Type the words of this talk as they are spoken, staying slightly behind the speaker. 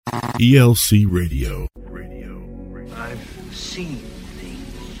ELC Radio. I've seen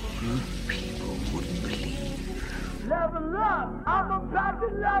things you people wouldn't believe. Level up, I'm about to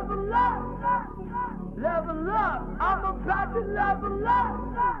level up. Level up, I'm about to level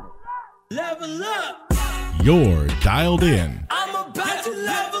up. Level up. You're dialed in. I'm about to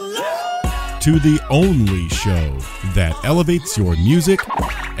level up. To the only show that elevates your music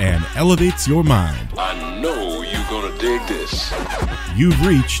and elevates your mind. I know you're gonna dig this. You've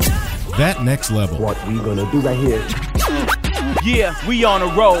reached that next level. What we gonna do right here? Yeah, we on a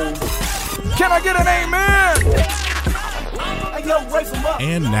roll. Can I get an amen? Hey, yo, raise them up.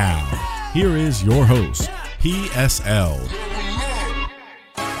 And now, here is your host, PSL.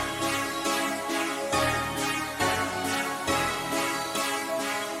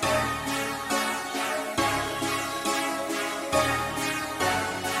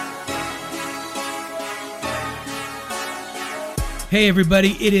 Hey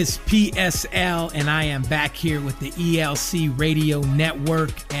everybody, it is PSL and I am back here with the ELC Radio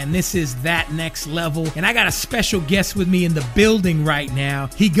Network, and this is That Next Level, and I got a special guest with me in the building right now.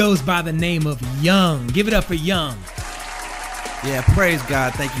 He goes by the name of Young. Give it up for Young. Yeah, praise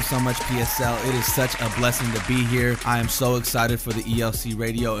God. Thank you so much, PSL. It is such a blessing to be here. I am so excited for the ELC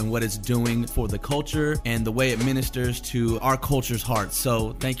Radio and what it's doing for the culture and the way it ministers to our culture's heart.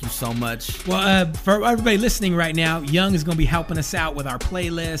 So thank you so much. Well, for everybody listening right now, Young is going to be helping us out with our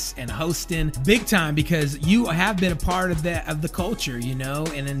playlists and hosting big time, because you have been a part of the culture, you know,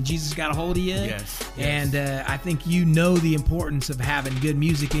 and then Jesus got a hold of you. Yes. And I think you know the importance of having good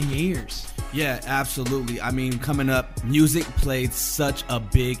music in your ears. Yeah, absolutely. I mean, coming up, music played such a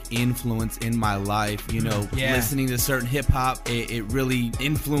big influence in my life. You know, listening to certain hip hop, it really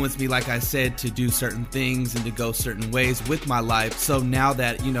influenced me, like I said, to do certain things and to go certain ways with my life. So now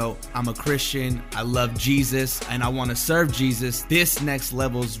that, you know, I'm a Christian, I love Jesus, and I want to serve Jesus, this next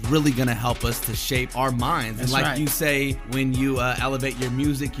level is really going to help us to shape our minds. That's and like right. you say, when you elevate your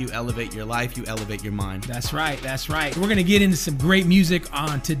music, you elevate your life, you elevate your mind. That's right. That's right. We're going to get into some great music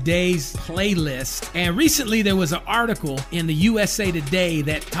on today's playlist. And recently there was an article in the USA Today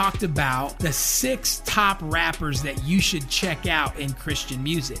that talked about the 6 top rappers that you should check out in Christian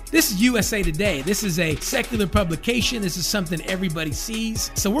music. This is USA Today. This is a secular publication. This is something everybody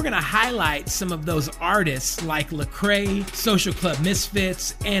sees. So we're going to highlight some of those artists like Lecrae, Social Club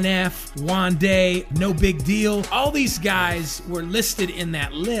Misfits, NF, Wande, No Big Deal. All these guys were listed in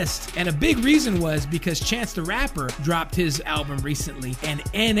that list. And a big reason was because Chance the Rapper dropped his album recently, and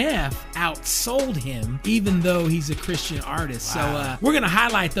NF outsold him, even though he's a Christian artist. Wow. So we're going to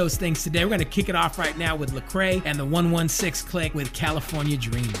highlight those things today. We're going to kick it off right now with Lecrae and the 116 Click with California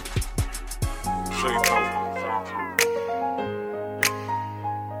Dreaming.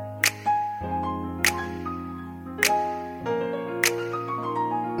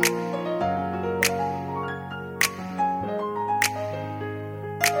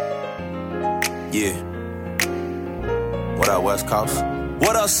 Yeah. What up, West Coast?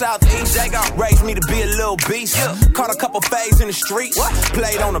 What up, Southeast? Raised me to be a little beast. Caught a couple faves in the streets.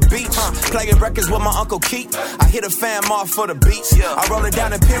 Played on the beach. Playing records with my Uncle Keith. I hit a fam off for the beats. I roll it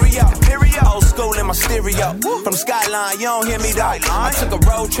down Imperial. Old school in my stereo. From Skyline, you don't hear me though. I took a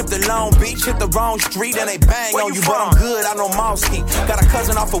road trip to Long Beach. Hit the wrong street and they bang on you. But I'm good, I know Mosky. Got a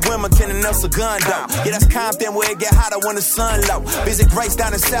cousin off of Wilmington and El Segundo. Yeah, that's Compton where it get hotter when the sun low. Visit Grace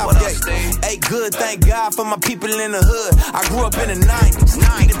down in Southgate. Ate good, thank God for my people in the hood. I grew up in the 90s.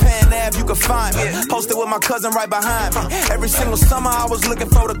 Peter Pan Ave, you can find me. Posted with my cousin right behind me. Every single summer I was looking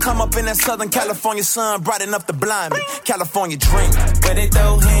for to come up in that Southern California sun, bright enough to blind me. California dream. Where they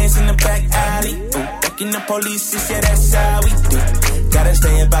throw hands in the back alley. Fucking the police, yeah, that's how we do. Gotta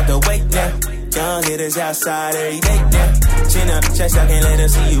stay about the weight now. Young hitters outside every day now. Chin up, chest out, can't let her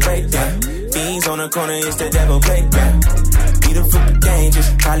see you break down. Fiends on the corner, it's the devil playground. Beautiful but dangerous.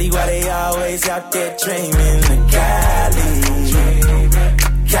 Probably why they always out there dreaming the Cali.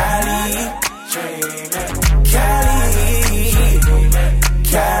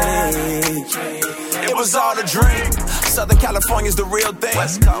 It was all a dream. Southern California's the real thing.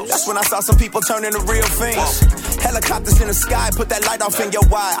 West Coast. That's when I saw some people turn into real things. Helicopters in the sky, put that light off in your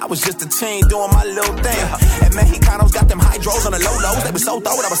eye. I was just a teen doing my little thing. And Mexicanos got them hydros on the low-lows. They were so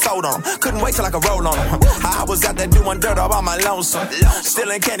throw it, I was sold on them. Couldn't wait till I could roll on them. I was out there doing dirt all by my lonesome.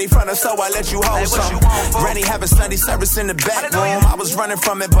 Stealing candy from her, so I let you hold some. Granny having Sunday service in the back room. I was running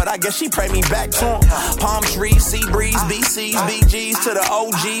from it, but I guess she prayed me back to him. Palm trees, sea breeze, BCs, BGs to the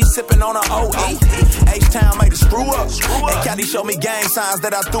OGs, sipping on an OE. H-Town made a screw up. And Cali showed me gang signs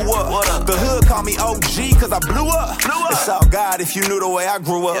that I threw up. The hood called me OG cause I blew up. It's all God if you knew the way I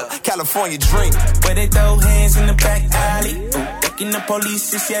grew up. California dream. Where they throw hands in the back alley. Fucking the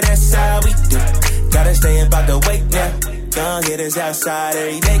police, yeah, that's how we do. Gotta stay about the wake now. Young hitters outside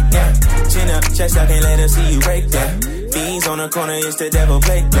every day now. Chin up, chest out, can't let her see you break down. Fiends on the corner, it's the devil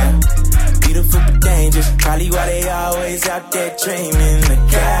playground. Beautiful but dangerous, probably why they always out there dreaming. The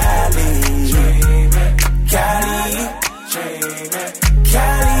Cali, Cali,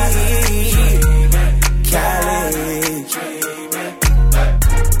 Cali, Cali.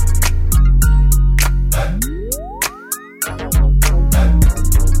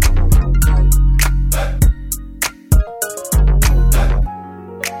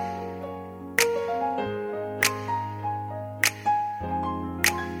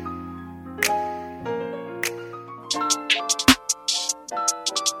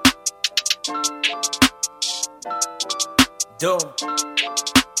 Do.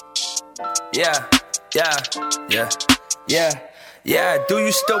 Yeah. Do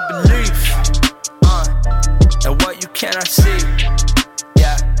you still believe? And what you cannot see?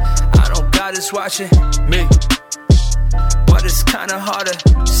 Yeah, I know God is watching me, but it's kinda harder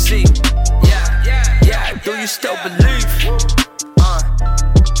to see. Yeah. Do you still believe?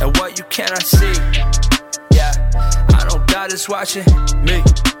 And what you cannot see? Yeah, I know God is watching me,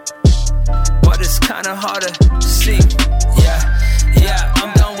 but it's kinda harder to see. Yeah,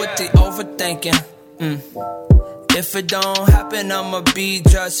 I'm done with the overthinking. If it don't happen, I'ma be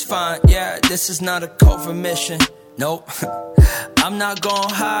just fine. Yeah, this is not a covert mission. Nope. I'm not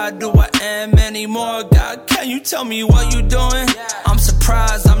gonna hide who I am anymore. God, can you tell me what you doing? I'm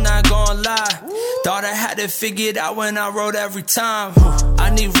surprised, I'm not gonna lie. Thought I had it figured out when I wrote every time. I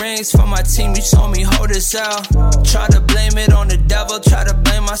need rings for my team, you told me hold this out. Try to blame it on the devil, try to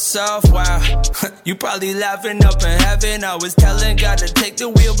blame myself. Wow, you probably laughing up in heaven. I was telling God to take the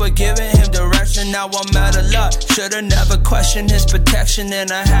wheel, but giving him direction. Now I'm out of luck. Should've never questioned his protection,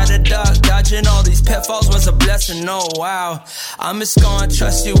 and I had a duck. Dodging all these pitfalls was a blessing. Oh wow, I'm just gonna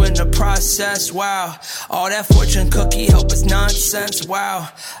trust you in the process. Wow, all that fortune cookie help is nonsense. Wow,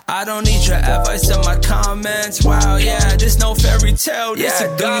 I don't need your advice in my comments. Wow, yeah, there's no fairy tale. This a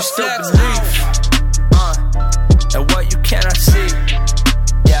do you still believe? And what you cannot see?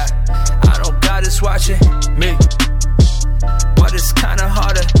 Yeah, I know God is watching me, but it's kinda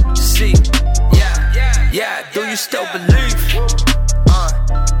harder to see. Yeah, do you still believe?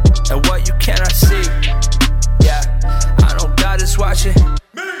 And what you cannot see? Yeah, I know God is watching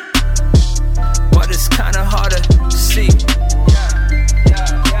me, but it's kinda harder to see.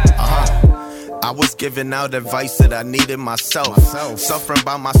 I was giving out advice that I needed myself. Suffering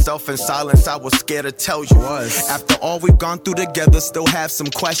by myself in silence, I was scared to tell you. After all we've gone through together, still have some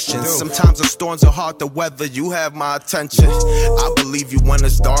questions. Sometimes the storms are hard to weather, you have my attention. I believe you when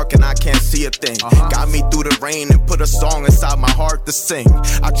it's dark and I can't see a thing. Got me through the rain and put a song inside my heart to sing.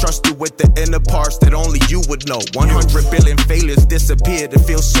 I trust you with the inner parts that only you would know. 100 billion failures disappeared, it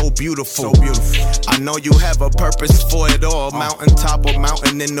feels so beautiful. I know you have a purpose for it all. Mountaintop or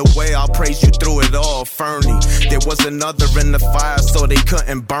mountain in the way, I'll praise you through it all. Fernie, there was another in the fire, so they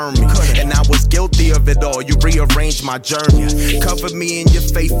couldn't burn me. And I was guilty of it all. You rearranged my journey, covered me in your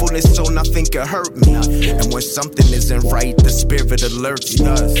faithfulness, so nothing could hurt me. And when something isn't right, the spirit alerts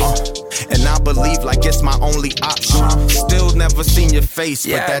me. And I believe like it's my only option. Still never seen your face,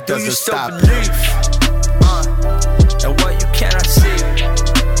 but that doesn't stop me. And what you cannot see?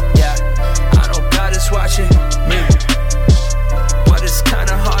 Yeah, I know God is watching me, but it's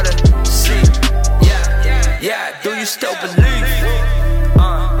kinda harder to see. Yeah, do you still believe?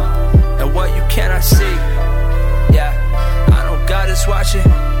 And what you cannot see? Yeah, I know God is watching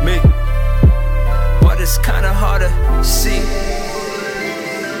me, but it's kinda harder to see.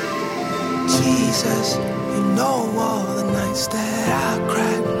 Jesus, you know all the nights that I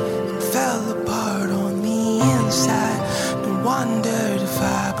cried and fell apart on the inside and wondered if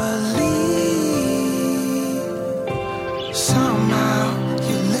I believe. Somehow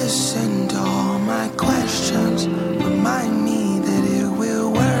you listen to all my questions, remind me that it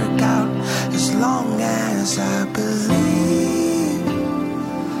will work out as long as I believe.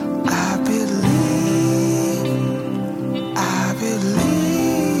 I believe. I believe.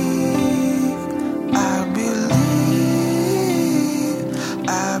 I believe.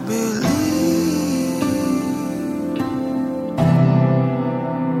 I believe.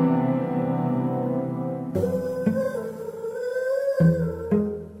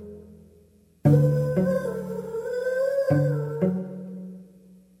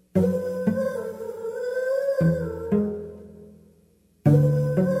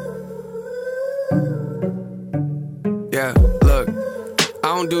 Yeah, look, I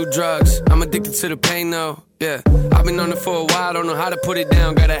don't do drugs. I'm addicted to the pain though. Yeah, I've been on it for a while, don't know how to put it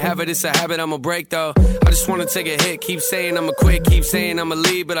down. Gotta have it, it's a habit, I'ma break though. I just wanna take a hit, keep saying I'ma quit, keep saying I'ma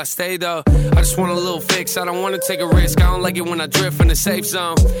leave, but I stay though. I just want a little fix, I don't wanna take a risk. I don't like it when I drift from the safe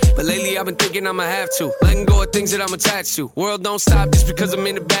zone. But lately I've been thinking I'ma have to, letting go of things that I'm attached to. World don't stop just because I'm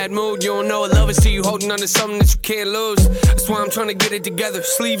in a bad mood. You don't know what love is till you holding on to something that you can't lose. That's why I'm trying to get it together,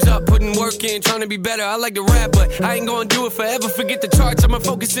 sleeves up, putting work in, trying to be better. I like to rap, but I ain't gonna do it forever. Forget the charts, I'ma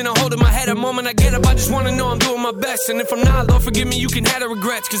focus in on holding my head. A moment I get up, I just wanna know I'm doing my best. And if I'm not, Lord forgive me, you can have the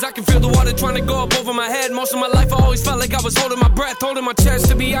regrets. Cause I can feel the water trying to go up over my head. Most of my life I always felt like I was holding my breath, holding my chest.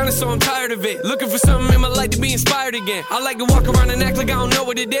 To be honest, so I'm tired of it, looking for something in my life to be inspired again. I like to walk around and act like I don't know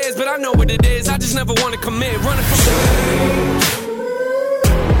what it is, but I know what it is, I just never wanna commit. Running from change,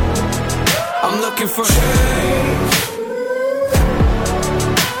 I'm looking for change,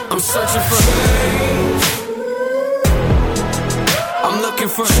 I'm searching for change, I'm looking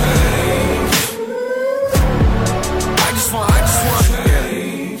for change. I just want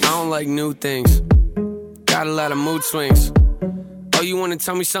change. I don't like new things, got a lot of mood swings. Oh, you wanna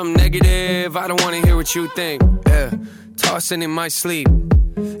tell me something negative? I don't wanna hear what you think. Yeah, tossing in my sleep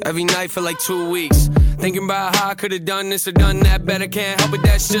every night for like 2 weeks, thinking about how I could've done this or done that better. Can't help it,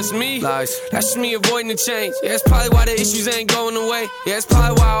 that's just me. Lies. That's just me avoiding the change. Yeah, that's probably why the issues ain't going away. Yeah, that's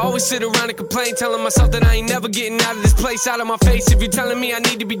probably why I always sit around and complain, telling myself that I ain't never getting out of this place, out of my face. If you're telling me I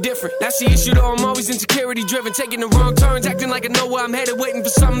need to be different, that's the issue though. I'm always insecurity driven, taking the wrong turns, acting like I know where I'm headed, waiting for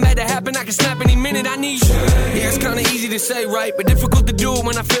something bad to happen. I can snap any minute, I need you. Yeah, it's kinda easy to say, right, but difficult to do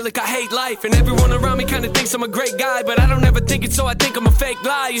when I feel like I hate life. And everyone around me kinda thinks I'm a great guy, but I don't ever think it, so I think I'm a fake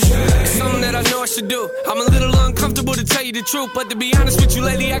liar. It's something that I know I should do. I'm a little uncomfortable to tell you the truth, but to be honest with you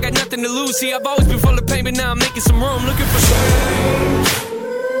lately I got nothing to lose. See, I've always been full of pain, but now I'm making some room, looking for change.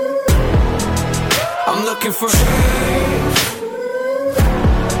 I'm looking for change,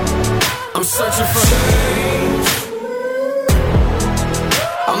 I'm searching for change,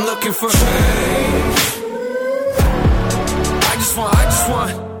 I'm looking for change.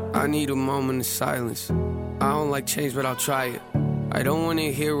 I need a moment of silence. I don't like change, but I'll try it. I don't want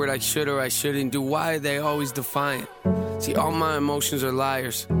to hear what I should or I shouldn't do. Why are they always defiant? See, all my emotions are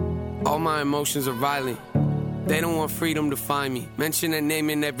liars, all my emotions are violent. They don't want freedom to find me. Mention a name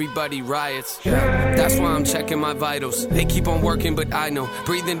and everybody riots. Yeah, that's why I'm checking my vitals. They keep on working, but I know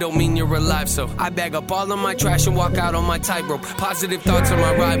breathing don't mean you're alive. So I bag up all of my trash and walk out on my tightrope. Positive thoughts on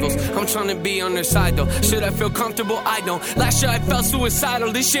my rivals, I'm trying to be on their side though. Should I feel comfortable? I don't. Last year I felt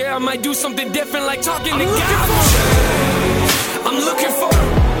suicidal. This year I might do something different, like talking to God. I'm looking for,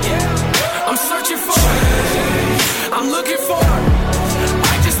 yeah, I'm searching for, I'm looking for,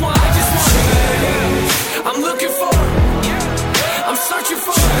 I just want, I'm looking for, yeah, I'm searching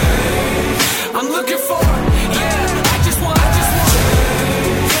for, I'm looking for, yeah, I just want,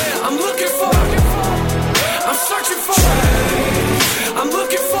 I'm looking for, I'm searching for, I'm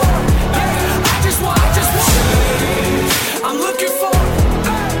looking for, yeah, I just want, I'm looking for,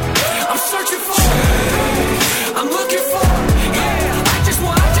 I'm searching for, I'm looking for, yeah, I just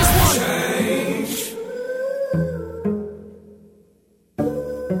want change.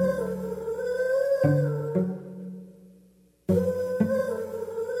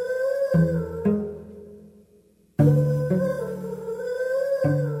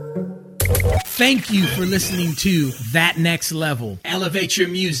 Thank you for listening to That Next Level. Elevate your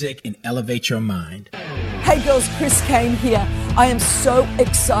music and elevate your mind. Hey girls, Chris Kane here. I am so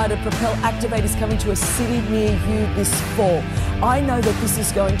excited. Propel Activate is coming to a city near you this fall. I know that this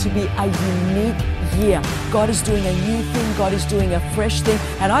is going to be a unique year. God is doing a new thing. God is doing a fresh thing.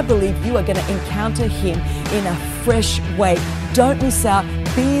 And I believe you are going to encounter Him in a fresh way. Don't miss out.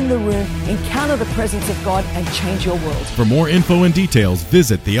 Be in the room, encounter the presence of God, and change your world. For more info and details,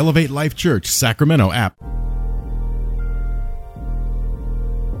 visit the Elevate Life Church Sacramento app.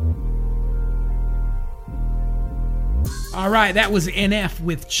 All right, that was NF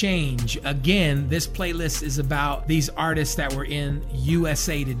with Change. Again, this playlist is about these artists that were in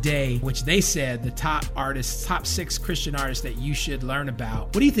USA Today, which they said the top artists, top 6 Christian artists that you should learn about.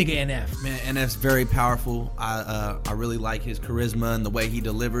 What do you think of NF? Man, NF's very powerful. I really like his charisma and the way he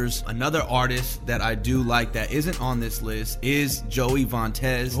delivers. Another artist that I do like that isn't on this list is Joey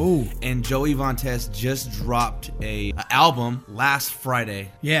Vontaze. Ooh. And Joey Vontaze just dropped an album last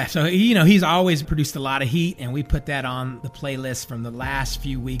Friday. Yeah, so he's always produced a lot of heat, and we put that on the playlist from the last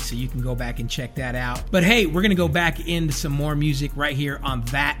few weeks, so you can go back and check that out. But hey, we're gonna go back into some more music right here on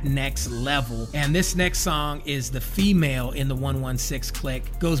That Next Level, and this next song is the female in the 116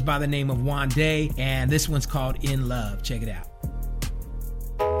 clique, goes by the name of Wande, and this one's called In Love. Check it out.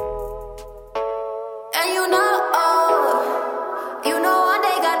 And you know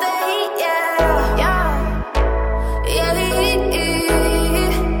Wande got the heat, yeah.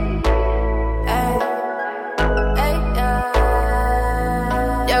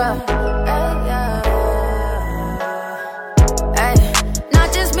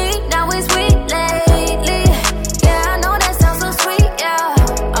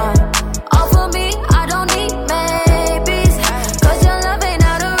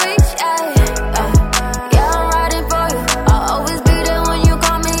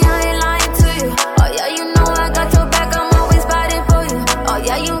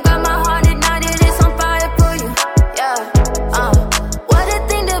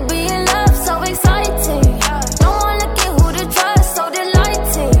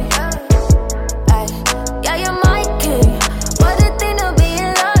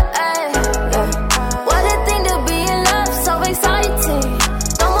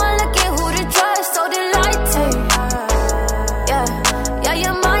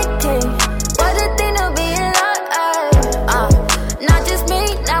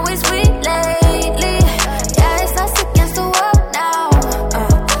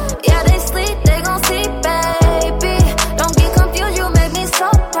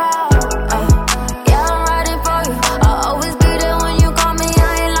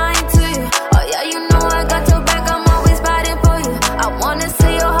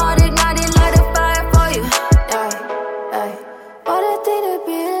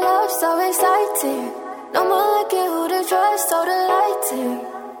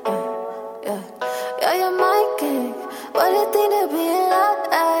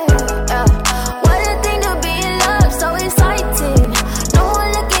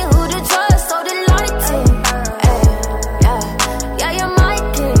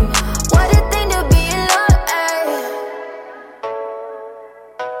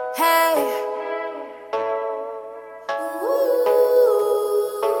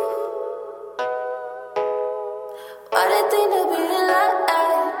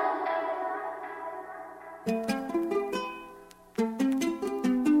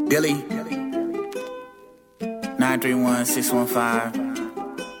 Billy 931-615.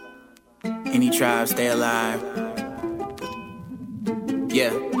 Any tribe, stay alive.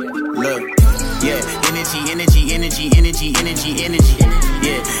 Yeah, look. Yeah, energy. Yeah, energy.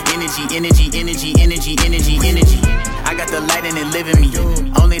 I got the light and it live in me.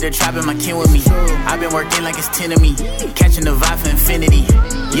 Only the tribe and my kin with me. I've been working like it's 10 of me. Catching the vibe for infinity.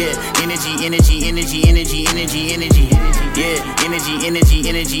 Yeah, energy. Yeah,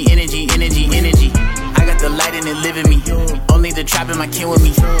 energy. I got the light and it live in me. Only the tribe and my kin with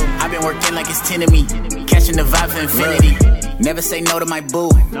me. I've been working like it's 10 of me. Catching the vibe for infinity. Never say no to my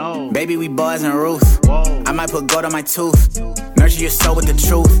boo. No. Baby, we Boaz and Ruth. Whoa. I might put gold on my tooth. Nurture your soul with the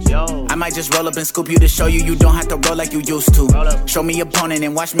truth. Yo. I might just roll up and scoop you to show you you don't have to roll like you used to. Show me your opponent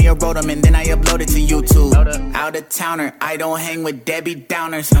and watch me erode them, and then I upload it to YouTube. Out of towner, I don't hang with Debbie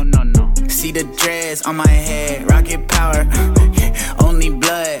Downers. No. See the dreads on my head, rocket power. Only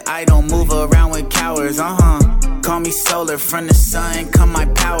blood, I don't move around with cowards. Call me solar, from the sun come my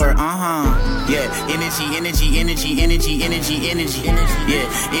power. Yeah, energy. Yeah, energy.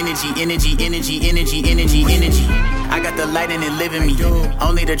 I got the light and it live in me.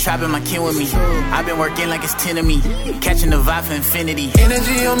 Only the tribe and my kin with me. I've been working like it's 10 of me. Catching the vibe for infinity.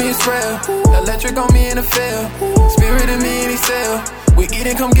 Energy on me is real. Electric on me in the field. Spirit in me in the cell. We eat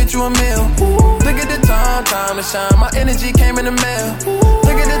and come get you a meal. Look at the time to shine. My energy came in the mail.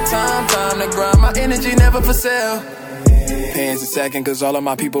 Look at the time to grind. My energy never for sale. Pants a second, cause all of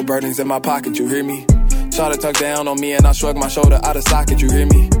my people burdens in my pocket, you hear me? Try to tuck down on me and I shrug my shoulder out of socket, you hear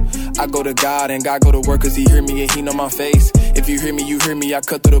me? I go to God and God go to work cause he hear me and he know my face. If you hear me, you hear me. I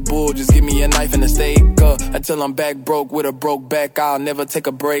cut through the bull, just give me a knife and a steak. Until I'm back broke with a broke back, I'll never take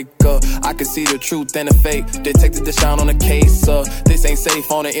a break. I can see the truth and the fake. Detected the shine on the case. This ain't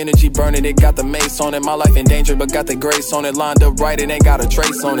safe on it. Energy burning, it got the mace on it. My life in danger, but got the grace on it. Lined up right, it ain't got a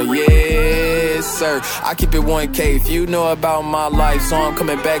trace on it. Yes, sir. I keep it 1K. If you know about my life, so I'm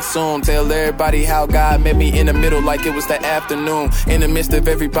coming back soon. Tell everybody how God met me in the middle like it was the afternoon. In the midst of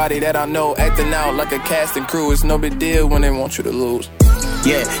everybody that I know, acting out like a cast and crew. It's no big deal when they want you to lose.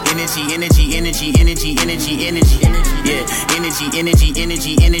 Yeah, energy. Yeah, energy.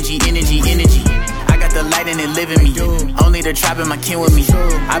 I got the light and it live in me. Only the tribe and my kin with me.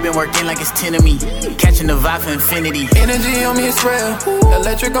 I've been working like it's 10 of me. Catching the vibe for infinity. Energy on me is real.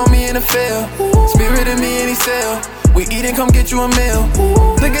 Electric on me in the field. Spirit in me in the cell. We eat and come get you a meal.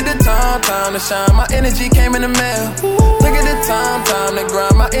 Look at the time to shine. My energy came in the mail. Look at the time to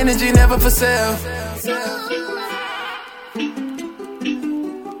grind. My energy never for sale.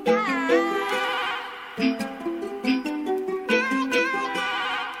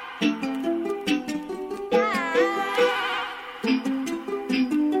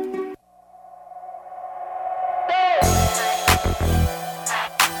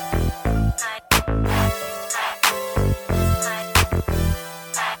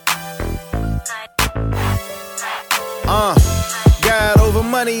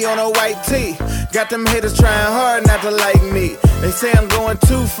 money on a white tee. Got them haters trying hard not to like me. They say I'm going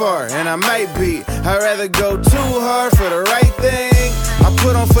too far, and I might be. I'd rather go too hard for the right thing. I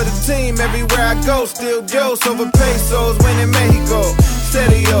put on for the team everywhere I go. Still Dios over pesos, winning Mexico.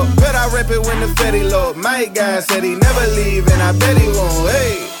 Steady up, bet I rep it when the Fetty low. My guy said he never leave, and I bet he won't.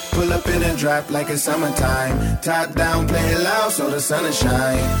 Hey, pull up in and drop like it's summertime. Top down, play it loud so the sun will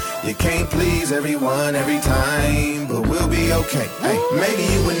shine. You can't please everyone every time, but we'll be okay. Hey, maybe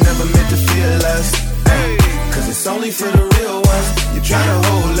you were never meant to feel us. Hey, cause it's only for the real ones. You try to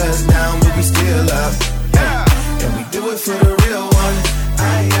hold us down, but we still up. Hey, and we do it for the real one.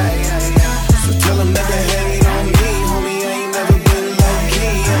 Aye, aye, aye, aye. So tell them that they hate on me, homie. I ain't never been low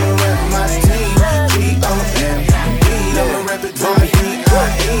key. I'ma rep my team. G-O-M-B. I'ma rep it till I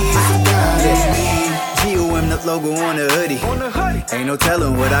G-O-M, the logo on the hoodie. Ain't no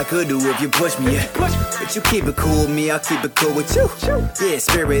telling what I could do if you push me, yeah. But you keep it cool with me, I'll keep it cool with you. Yeah,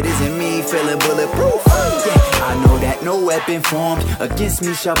 spirit isn't me, feeling bulletproof. Yeah, I know that no weapon formed against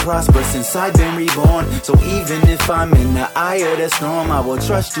me shall prosper since I've been reborn. So even if I'm in the eye of the storm, I will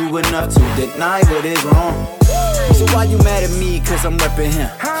trust you enough to deny what is wrong. So why you mad at me? Cause I'm reppin' him.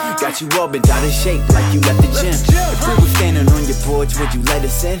 Got you all bent out of shape like you left the gym. If we were standing on your porch, would you let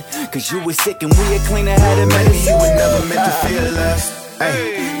us in? Cause you were sick and we had clean and had a medicine. Maybe you were never meant to feel us.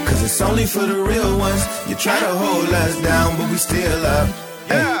 Ay, cause it's only for the real ones. You try to hold us down, but we still up.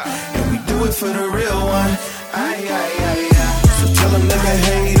 Ay, and we do it for the real one. Ay, ay, ay, ay. So tell them that they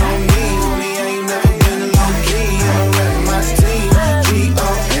hate on me, homie. I ain't never been low key. I'ma rep my team.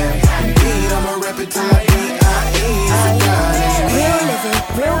 G-O-M-B. I'ma rep it till I real living,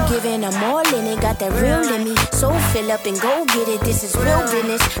 real giving, I'm all in it, got that real in me. So fill up and go get it, this is real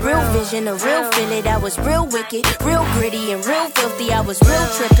business, real vision, a real feel it. I was real wicked, real gritty and real filthy. I was real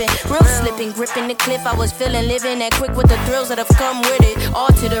tripping, real slipping, gripping the cliff. I was feeling living that quick with the thrills that have come with it. All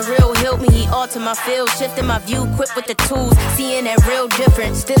to the real, helped me, he altered my feel, shifting my view, quick with the tools, seeing that real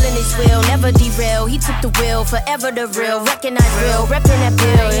difference. Still in his wheel, never derail, he took the wheel, forever the real, recognize real, repping that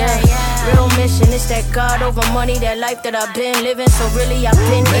bill, yeah. Real mission, it's that God over money, that life that I've been living, so really I've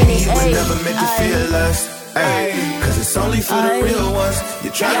been in it. You were never meant to feel us, ay, cause it's only for the real ones.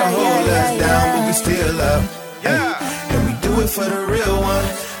 You try to hold us down, but we still up, ay, and we do it for the real one.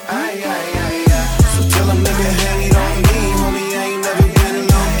 Ay, ay, ay, ay. So tell them they can hate on me, homie. I ain't never been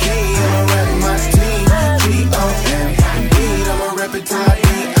low key. I'ma rep my team. G-O-M-B. I'ma rep it till I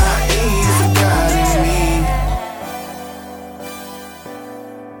D-I-E. It's a God in me.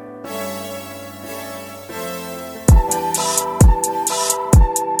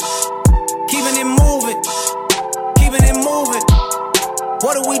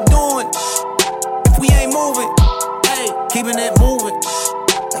 What are we doing if we ain't moving? Hey, keeping it moving.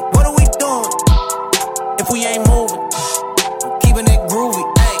 Like, what are we doing if we ain't moving? Keeping it groovy.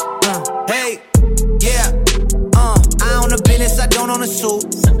 Hey, yeah. I own the business, I don't own the suit.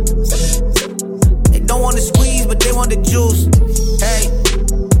 They don't want the squeeze, but they want the juice. Hey,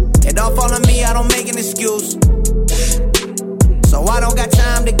 it all fall on me, I don't make an excuse. So I don't got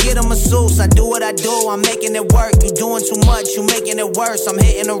time to get a masseuse. I do what I do, I'm making it work. You doing too much, you making it worse. I'm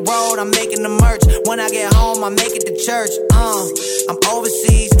hitting the road, I'm making the merch. When I get home, I make it to church. I'm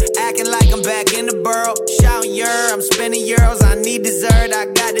overseas, acting like I'm back in the borough. Shouting I'm spending euros, I need dessert. I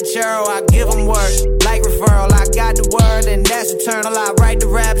got the churro, I give them work. Like referral, I got the word, and that's eternal. I write the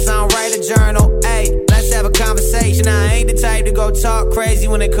raps, I don't write a journal. Hey, let's have a conversation. I ain't the type to go talk crazy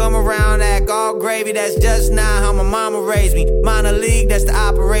when they come around. Act all gravy, that's just not how my mama raised me. Minor league, that's the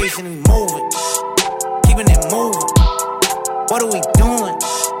operation. We moving, keeping it moving. What are we doing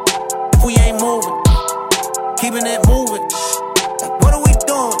if we ain't moving? Keeping it moving. Like, what are we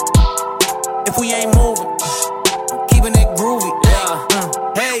doing if we ain't moving? Keeping it groovy.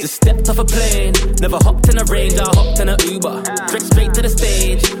 Hey. Just stepped off a plane, never hopped in a range, I hopped in a Uber. Straight to the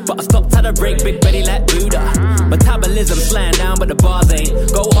stage, but I stopped at a break, big belly like Buddha. Metabolism slowing down, but the bars ain't.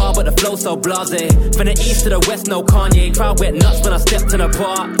 Go hard, but the flow so blasé. From the east to the west, no Kanye. Crowd went nuts when I stepped in a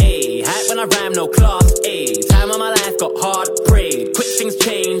bar. Ayy, hype when I rhyme, no class. Ayy, time of my life got hard, prayed. Quick things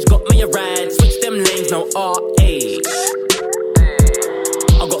change, got me a ride. Switch them lanes, no art. Ayy.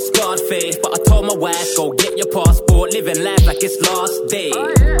 I got scarred face, but I told my wife, go get your passport, living life like it's last day.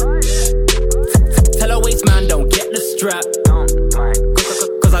 Tell her waist man, don't get the strap.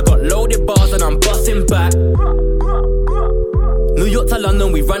 Cause I got loaded bars and I'm busting back. New York to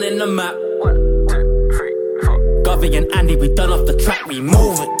London, we running the map. 1, 2, 3, 4. Govy and Andy, we done off the track, we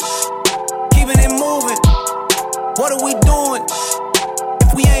moving. Keeping it moving. What are we doing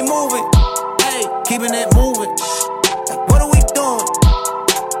if we ain't moving? Hey, keeping it moving. Like, what are we doing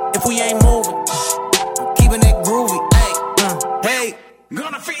if we ain't moving? Keeping it groovy. Hey, hey.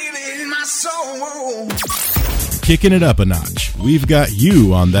 Gonna soul. Kicking it up a notch. We've got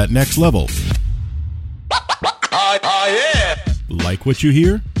you on that next level. Yeah. Like what you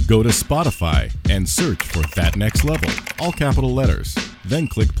hear? Go to Spotify and search for That Next Level, all capital letters. Then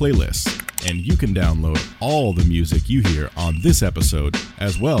click Playlists, and you can download all the music you hear on this episode,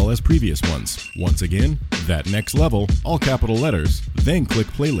 as well as previous ones. Once again, That Next Level, all capital letters. Then click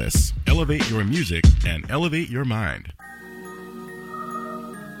Playlists. Elevate your music and elevate your mind.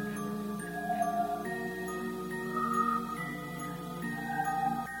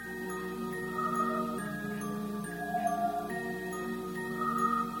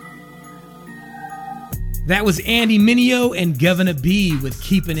 That was Andy Mineo and Governor B with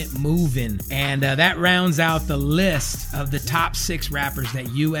Keeping It Moving. And that rounds out the list of the top 6 rappers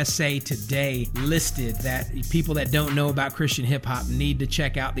that USA Today listed, that people that don't know about Christian hip hop need to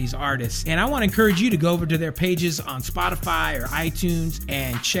check out these artists. And I want to encourage you to go over to their pages on Spotify or iTunes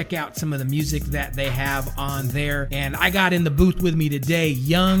and check out some of the music that they have on there. And I got in the booth with me today,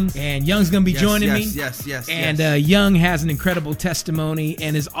 Young, and Young's going to be joining me. Yes. And Young has an incredible testimony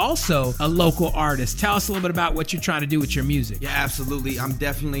and is also a local artist. Tell us a little bit about what you're trying to do with your music. Yeah, absolutely. I'm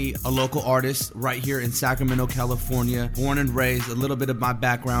definitely a local artist right here in Sacramento, California. Born and raised. A little bit of my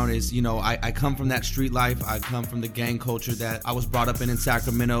background is, I come from that street life. I come from the gang culture that I was brought up in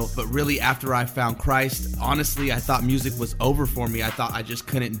Sacramento. But really, after I found Christ, honestly, I thought music was over for me. I thought I just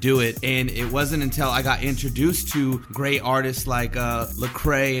couldn't do it. And it wasn't until I got introduced to great artists like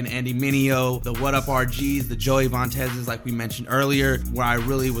Lecrae and Andy Mineo, the What Up RGs, the Joey Vontezes, like we mentioned earlier, where I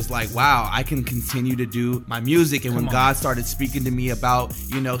really was like, wow, I can continue to do my music. And when God started speaking to me about,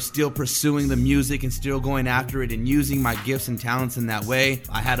 still pursuing the music and still going after it and using my gifts and talents in that way,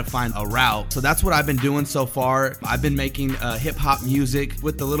 I had to find a route. So that's what I've been doing so far. I've been making hip hop music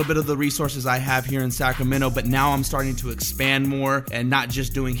with a little bit of the resources I have here in Sacramento, but now I'm starting to expand more and not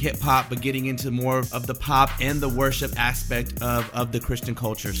just doing hip hop, but getting into more of the pop and the worship aspect of the Christian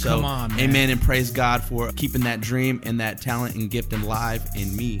culture. So come on, man. Amen, and praise God for keeping that dream and that talent and gift alive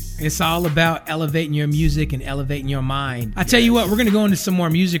in me. It's all about elevating your music and elevating your mind. I tell you what, we're going to go into some more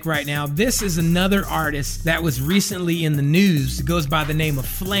music right now. This is another artist that was recently in the news. It goes by the name of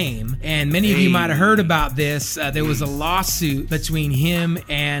Flame, and many of you might have heard about this. There was a lawsuit between him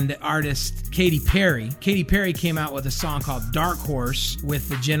and artist Katy Perry. Katy Perry came out with a song called Dark Horse with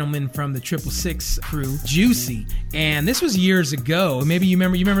the gentleman from the 666 crew, Juicy, and this was years ago. Maybe you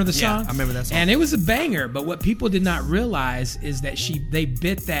remember the song? Yeah, I remember that song. And it was a banger, but what people did not realize is that they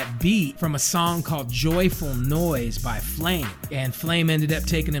bit that beat from a song called Joyful Noise by Flame, and Flame ended up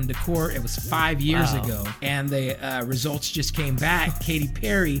taking him to court. It was 5 years ago, and the results just came back. Katy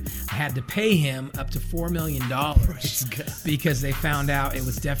Perry had to pay him up to $4 million because they found out it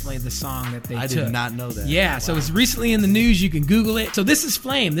was definitely the song that they took. I did not know that. Yeah, so it's recently in the news. You can Google it. So this is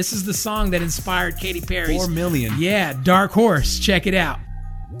Flame. This is the song that inspired Katy Perry's $4 million. Yeah, Dark Horse. Check it out.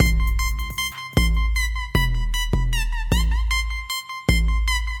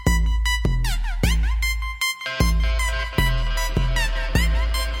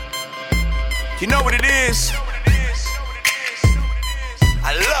 You know what it is?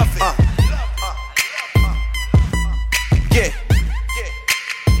 I love it. Yeah.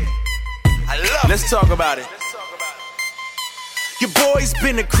 I love it. Let's talk about it. Your boy's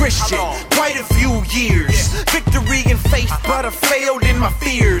been a Christian quite a few years. Victory in faith, but I failed in my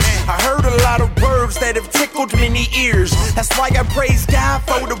fears. I heard a lot of words that have tickled many ears. That's why I praise God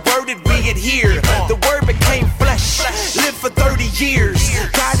for the word that we adhere. The word became flesh, lived for 30 years.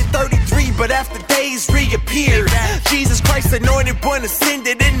 Died at 33, but after days reappeared. Jesus Christ, anointed one,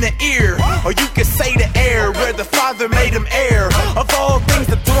 ascended in the ear. Or you could say the air, where the Father made him heir. Of all things,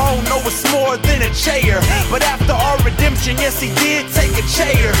 the throne, no, it's more than a chair. But after our redemption, yes, he did take a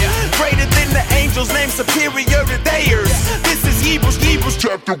chair. Greater than the angels, named superior to theirs. This is Hebrews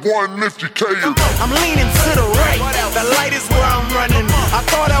chapter 1, lift your care. I'm leaning to the right, the light is where I'm running. I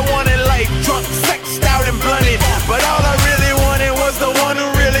thought I wanted life, drunk, sexed out and blunted. But all I really wanted was the one who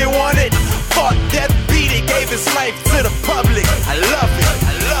really wanted. Fought death, beat it, gave his life to the public. I love it,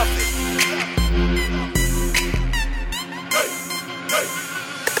 I love it.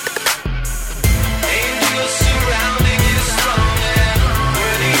 Angels surrounding his throne.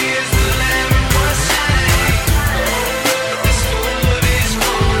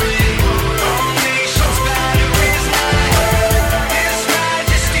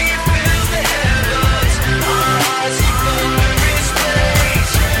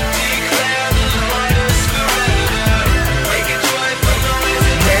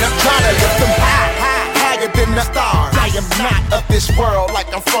 Not of this world,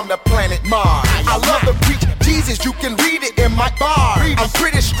 like I'm from the planet Mars. I love to preach Jesus, you can read it in my bars. I'm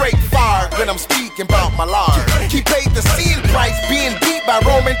pretty straightforward when I'm speaking about my Lord. He paid the sin price being beat by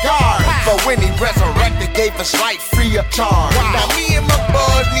Roman guards. But when he resurrected, gave us life free of charge. Now me and my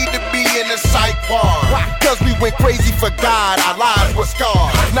boys need to be in the psych ward. Cause we went crazy for God, our lives were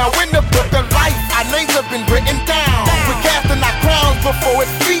scarred. Now in the book of life, our names have been written down. We're casting our crowns before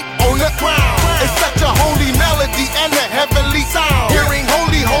its feet on the ground. It's such a holy melody and a heavenly sound. Hearing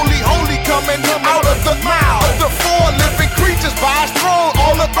holy, holy, holy coming out of the mouth of the four living creatures by his throne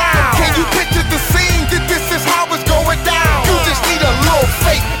all around. Can you picture the scene that this is how it's going down? You just need a little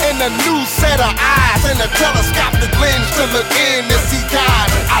faith and a new set of eyes and a telescopic lens to look in and see God.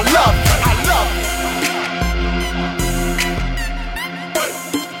 I love you, I love you.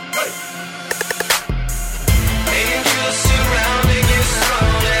 Angels surrounding his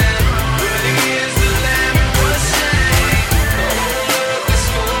throne, and worthy is the Lamb who was slain. The whole earth is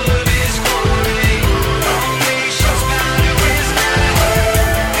full of his glory. All nations bow to his name.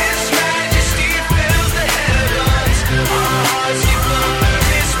 His majesty fills the heavens. Our hearts give honor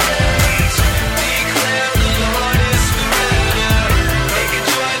his praise. Declare the Lord is forever. Make a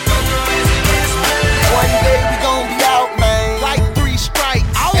joyful noise in his praise. One day we gon' be out, man. Like 3 strikes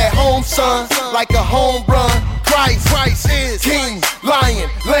at home, son. Like a home run. Christ is King, Lion,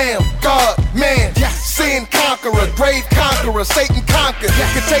 Lamb, God, man. Sin conqueror, grave conqueror, Satan conquered.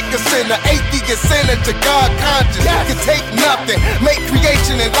 Can take a sinner, atheist sinner to God conscious. Can take nothing, make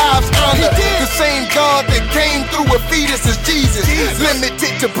creation and lives honor. The same God that came through a fetus is Jesus.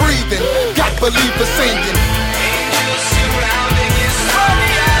 Limited to breathing, got believers singing. Angels surrounding his throne,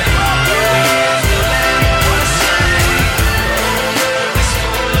 and worthy is the Lamb who was slain. The whole earth is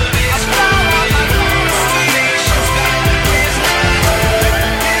full of his glory. All nations bow to his name.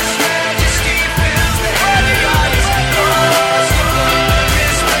 His majesty fills the heavens. Our hearts give honor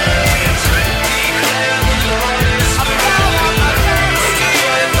his praise. Declare the Lord is forever. Make a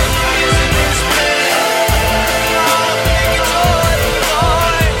joyful noise in his praise. Make a joyful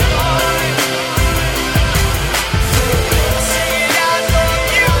noise. Sing it out for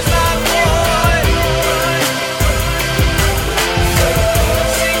you, my boy.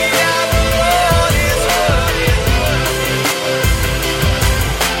 Sing it out, the Lord is worthy.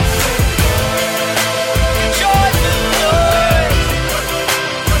 Joyful noise.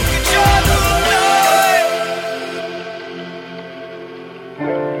 Joyful noise.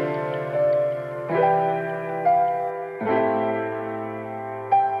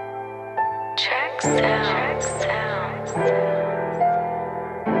 Track sounds.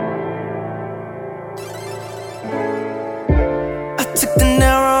 I took the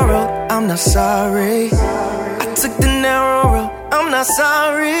narrow road, I'm not sorry. I took the narrow road, I'm not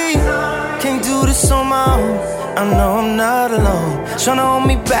sorry. Can't do this on my own, I know I'm not alone. Tryna hold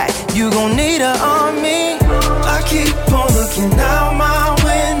me back, you gon' need an army. I keep on looking out my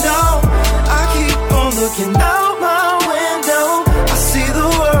window. I keep on looking out my window. I see the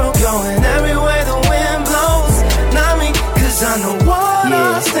world going every way the wind blows. Not me, cause I know what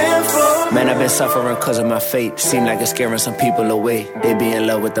I stand for. Man, I've been suffering cause of my fate. Seem like it's scaring some people away. They be in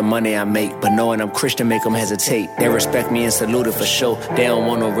love with the money I make, but knowing I'm Christian make them hesitate. They respect me and salute it for sure. They don't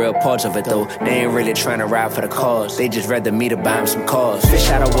want no real parts of it though. They ain't really trying to ride for the cause. They just rather me to buy them some cars. Fish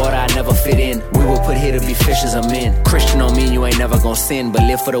out of water I never fit in. We were put here to be fishers of men. Christian don't mean you ain't never gonna sin, but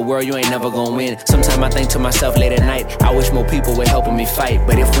live for the world you ain't never gonna win. Sometimes I think to myself late at night, I wish more people were helping me fight.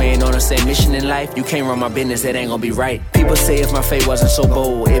 But if we ain't on the same mission in life, you can't run my business, it ain't gonna be right. People say if my fate wasn't so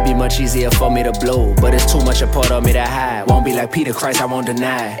bold, it'd be much easier for me to blow. But it's too much a part of me to hide. Won't be like Peter, Christ I won't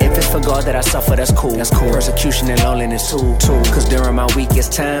deny. If it's for God that I suffer, that's cool. Persecution and loneliness too. Cause during my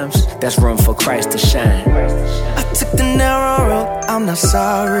weakest times, that's room for Christ to shine. I took the narrow road, I'm not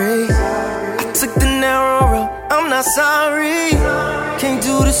sorry. I took the narrow road, I'm not sorry. Can't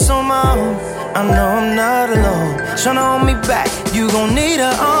do this on my own, I know I'm not alone. Tryna hold me back, you gon' need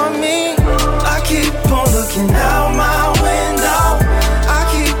an army. I keep on looking out my window. I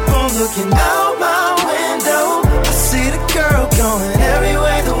keep on looking out my window. I see the girl going every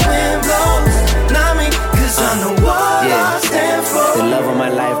way the wind blows. Not me, cause I know what I stand for. The love of my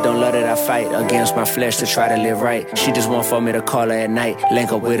life don't love that I fight against my flesh to try to live right. She just want for me to call her at night,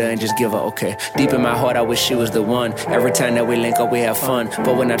 link up with her and just give her okay. Deep in my heart I wish she was the one. Every time that we link up we have fun,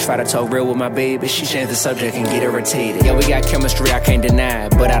 but when I try to talk real with my baby, she change the subject and get irritated. Yeah, we got chemistry I can't deny,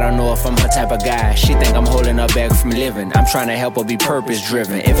 but I don't know if I'm her type of guy. She think I'm holding her back from living. I'm trying to help her be purpose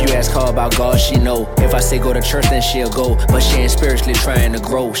driven. If you ask her about God, she know. If I say go to church then she'll go, but she ain't spiritually trying to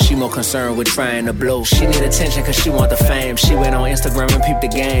grow. She more concerned with trying to blow. She need attention cause she want the fame. She went on Instagram and peeped the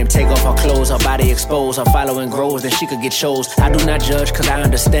game. Take off her clothes, her body exposed, her following grows, then she could get shows. I do not judge cause I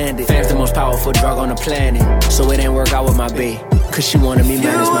understand it. Fame's the most powerful drug on the planet, so it ain't work out with my bae. cause she wanted me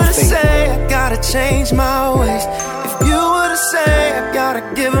manage my fate. If you were to say I gotta change my ways, if you were to say I gotta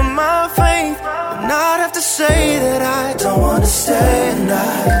give her my faith, then I'd have to say that I don't wanna stay, and I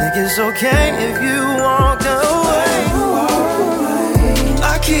think it's okay if you walked away.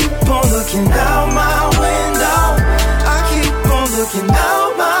 I keep on looking out my window, I keep on looking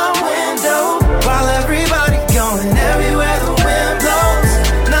out my window, while everybody going everywhere the wind blows.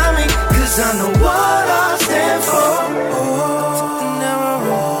 Not me, cause I know what I stand for. Took the narrow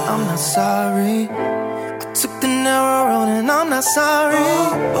road, I'm not sorry. I took the narrow road and I'm not sorry.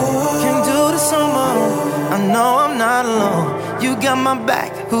 Can't do this on my own, I know I'm not alone. You got my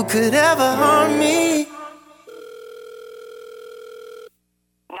back, who could ever harm me?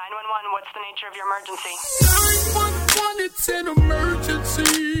 911, what's the nature of your emergency? 911, it's an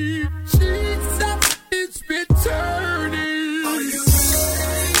emergency. Jesus is returning. Are you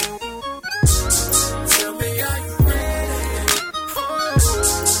ready? Tell me, are you ready?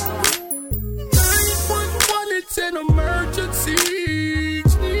 911, it's an emergency.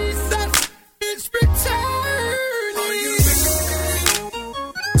 Jesus is returning. Are you ready?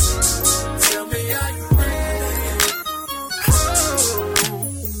 Tell me, are you ready?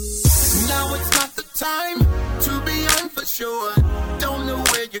 Now it's not the time to be unsure. Don't know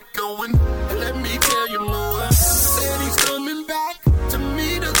where you're going. Let me tell you more. Said he's coming back to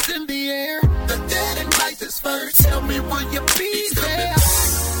meet us in the air. The dead in Christ is first. Tell me, will you be there?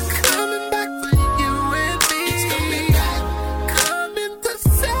 Coming back for you and me. He's coming back. Coming to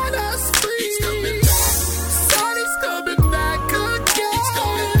set us free. He's coming back. Said he's coming back again. He's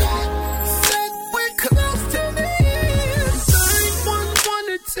coming back. Said we're close to the end. 911,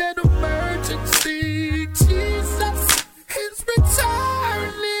 it's an emergency. Jesus is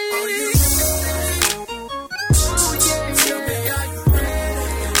returning. Are you ready? Oh yeah, tell me, are you ready?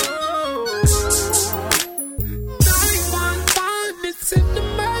 911, it's an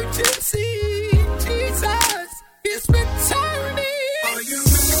emergency. Jesus is returning. Are you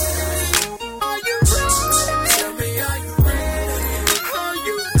ready? Are you ready? Tell me, are you ready? Are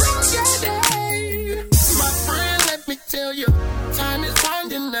you ready? My friend, let me tell you, time is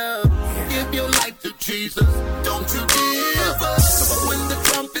winding up. Give your life to Jesus. Don't you give up. When the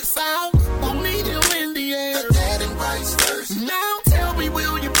trumpet sounds, we'll meet him in the air. The dead in Christ first. Now tell me,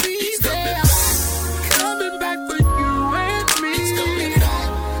 will you be there? Coming back for you and me. He's coming back.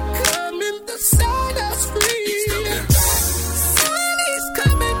 Coming to set us free. He's coming back. Said he's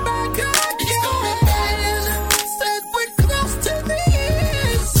coming back again. He's coming back. Said we're close to the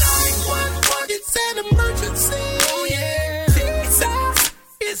end. 911, it's an emergency. Oh yeah. Jesus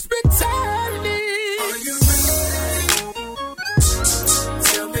is returning. Are you ready?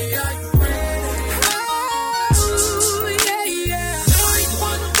 Tell me, are you ready? Oh, yeah, yeah.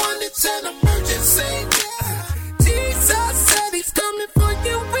 911, it's an emergency. Jesus said he's coming for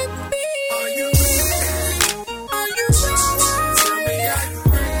you with me. Are you ready? Are you ready? Tell me, are you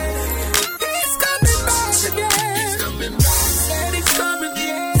ready? He's coming back again. He's coming back. Said he's coming,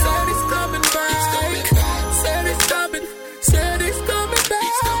 yeah. Said he's coming back. He's coming back. Said he's coming. Said he's coming back.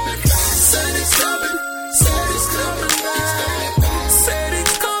 He's coming back. Said he's coming. Said he's coming back. Said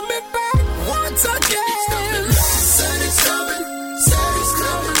he's coming back once again. Said he's coming. Said he's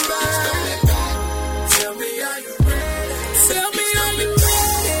coming back. Tell me, are you ready? Tell me, are you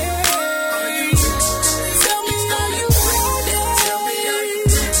ready? Tell me, are you ready? Tell me, are you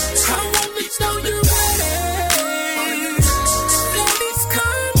ready? I want to know you're ready. That he's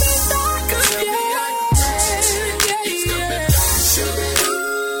coming back again. Yeah, yeah. Shoo-be-doo,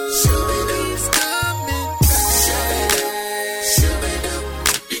 shoo-be-doo, he's coming back. Shoo-be-doo,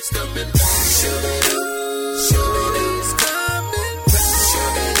 he's coming back. Shoo-be-doo, shoo-be-doo, he's coming back.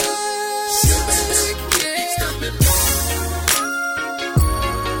 Shoo-be-doo, shoo-be-doo, yeah, he's coming back.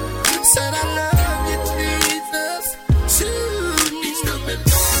 Said I love you, Jesus. Shoo, he's coming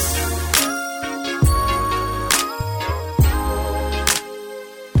back.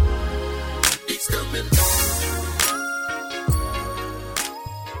 He's coming back.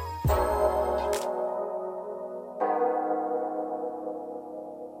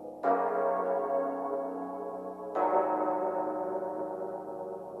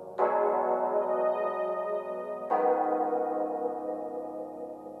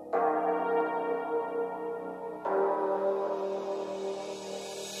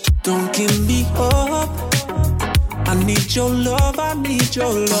 Don't give me up. I need your love, I need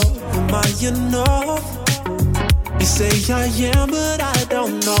your love. Am I enough? You say I am, but I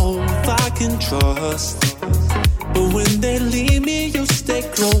don't know if I can trust. But when they leave me, you stay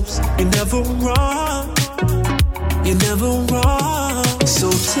close. You never run, you never run.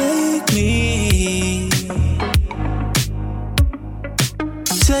 So take me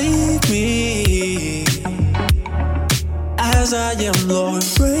take me as I am, Lord,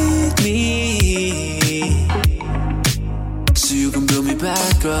 break me so you can build me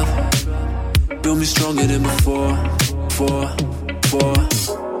back up, build me stronger than before.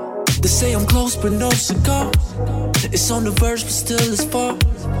 They say I'm close but no cigar. It's on the verge but still it's far.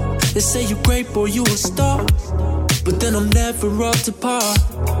 They say you great, boy, you a star, but then I'm never up to par.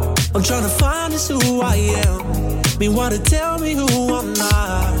 I'm trying to find just who I am. Meanwhile, they tell me who I'm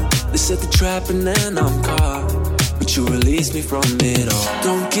not. They set the trap and then I'm caught, but you release me from it all.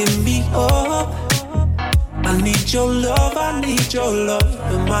 Don't give me up. I need your love, I need your love.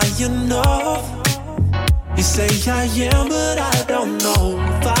 Am I enough? You say I am, but I don't know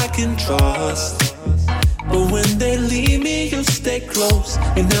if I can trust. But when they leave me, you stay close.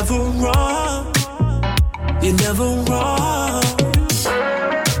 You're never wrong. You're never wrong.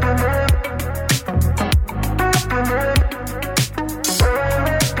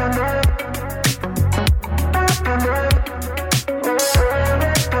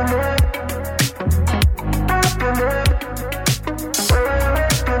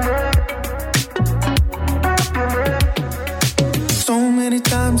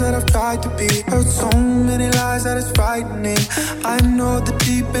 To be heard so many lies that it's frightening. I know that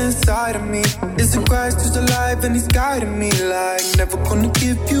deep inside of me is a Christ who's alive and he's guiding me. Like never gonna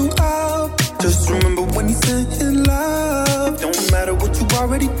give you up. Just remember when he sent his love. Don't matter what you've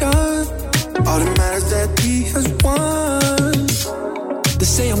already done, all that matters that he has won. They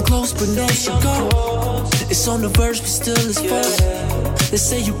say I'm close but no cigar. It's on the verge but still it's far. They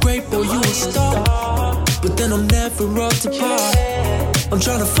say you great, boy, you a star, but then I'm never up to par. I'm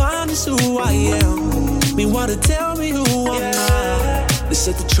trying to find just who I am. Meanwhile, they tell me who I'm not. They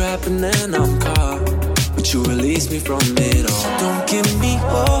set the trap and then I'm caught, but you release me from it all. Don't give me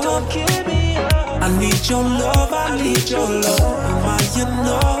up. I need your love, I need your love. Am I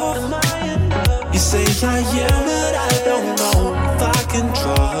enough? You say I am, but I don't know if I can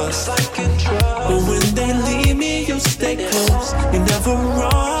trust. But when they leave me, you stay close. You're never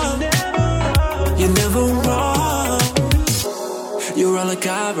wrong. You're never wrong. You're all I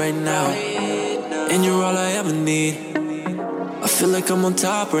got right now, and you're all I ever need. I feel like I'm on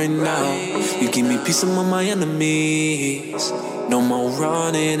top right now. You give me peace among my enemies. No more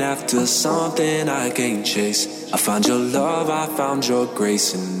running after something I can't chase. I found your love, I found your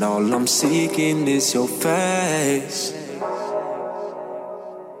grace, and all I'm seeking is your face.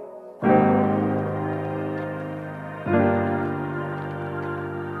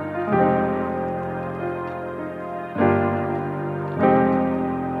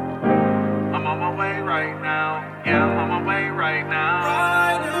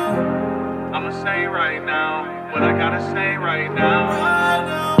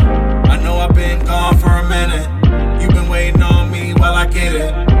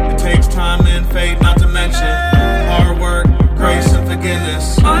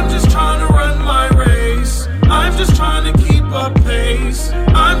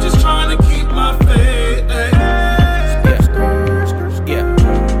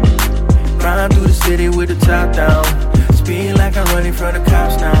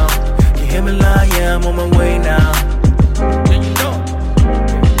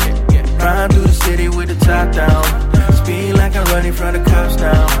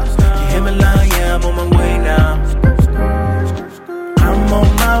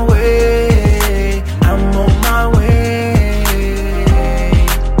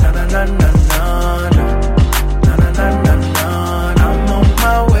 Na na na na na.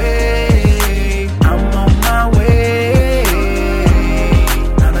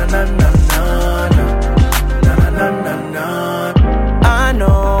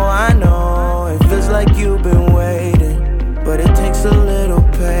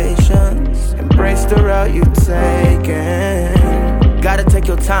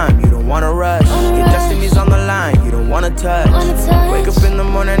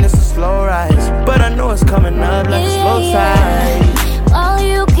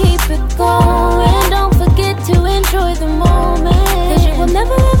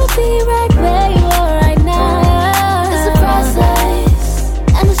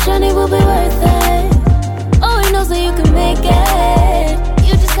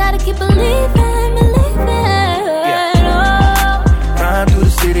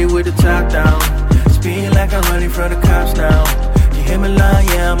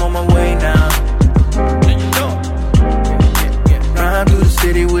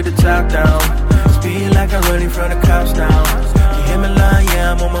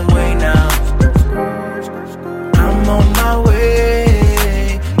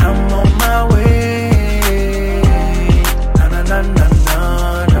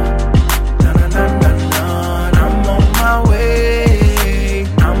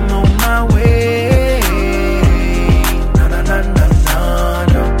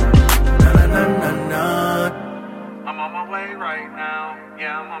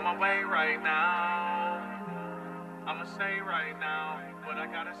 You're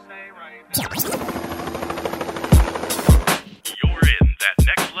in that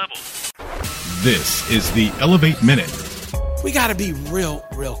next level. This is the Elevate Minute. We got to be real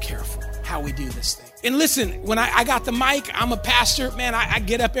careful how we do this thing. And listen, when I got the mic, I'm a pastor. Man, I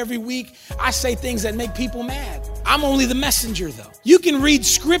get up every week. I say things that make people mad. I'm only the messenger, though. You can read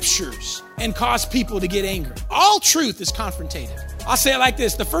scriptures and cause people to get angry. All truth is confrontative. I'll say it like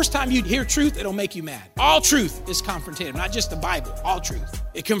this. The first time you hear truth, it'll make you mad. All truth is confrontative, not just the Bible. All truth.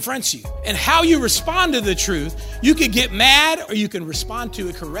 It confronts you. And how you respond to the truth, you could get mad or you can respond to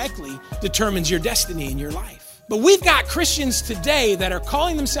it correctly, determines your destiny in your life. But we've got Christians today that are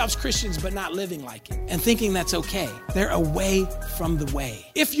calling themselves Christians but not living like it and thinking that's okay. They're away from the way.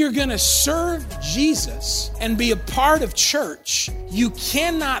 If you're going to serve Jesus and be a part of church, you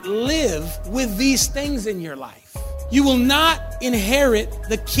cannot live with these things in your life. You will not inherit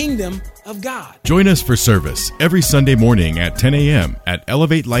the kingdom of God. Join us for service every Sunday morning at 10 a.m. at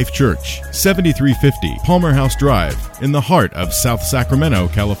Elevate Life Church, 7350 Palmer House Drive, in the heart of South Sacramento,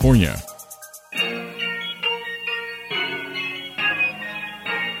 California.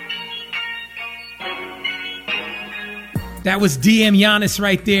 That was DM Giannis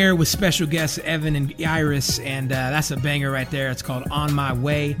right there with special guests Evan and Iris, and that's a banger right there. It's called On My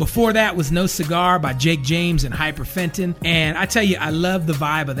Way. Before that was No Cigar by Jake James and Hyperfenton, and I tell you, I love the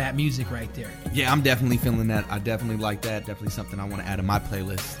vibe of that music right there. Yeah, I'm definitely feeling that. I definitely like that. Definitely something I want to add to my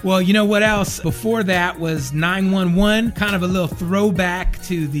playlist. Well, you know what else? Before that was 911, kind of a little throwback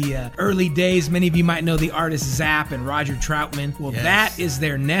to the early days. Many of you might know the artist Zapp and Roger Troutman. Well, yes. That is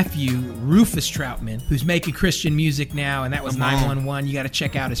their nephew, Rufus Troutman, who's making Christian music now, and that was 911. You got to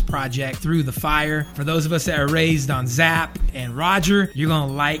check out his project, Through the Fire. For those of us that are raised on Zapp and Roger, you're going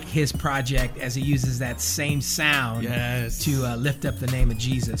to like his project as he uses that same sound to lift up the name of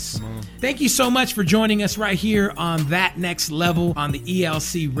Jesus. Thank you so much for joining us right here on That Next Level on the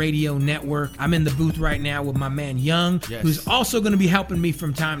ELC Radio Network. I'm in the booth right now with my man Young, who's also going to be helping me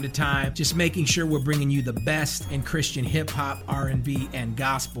from time to time, just making sure we're bringing you the best in Christian hip-hop, R&B, and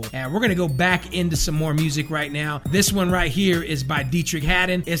gospel. And we're going to go back into some more music right now. This one right here is by Dietrich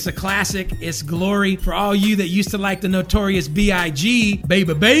Haddon. It's a classic. It's Glory. For all you that used to like the Notorious B.I.G.,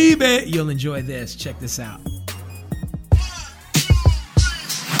 baby, you'll enjoy this. Check this out.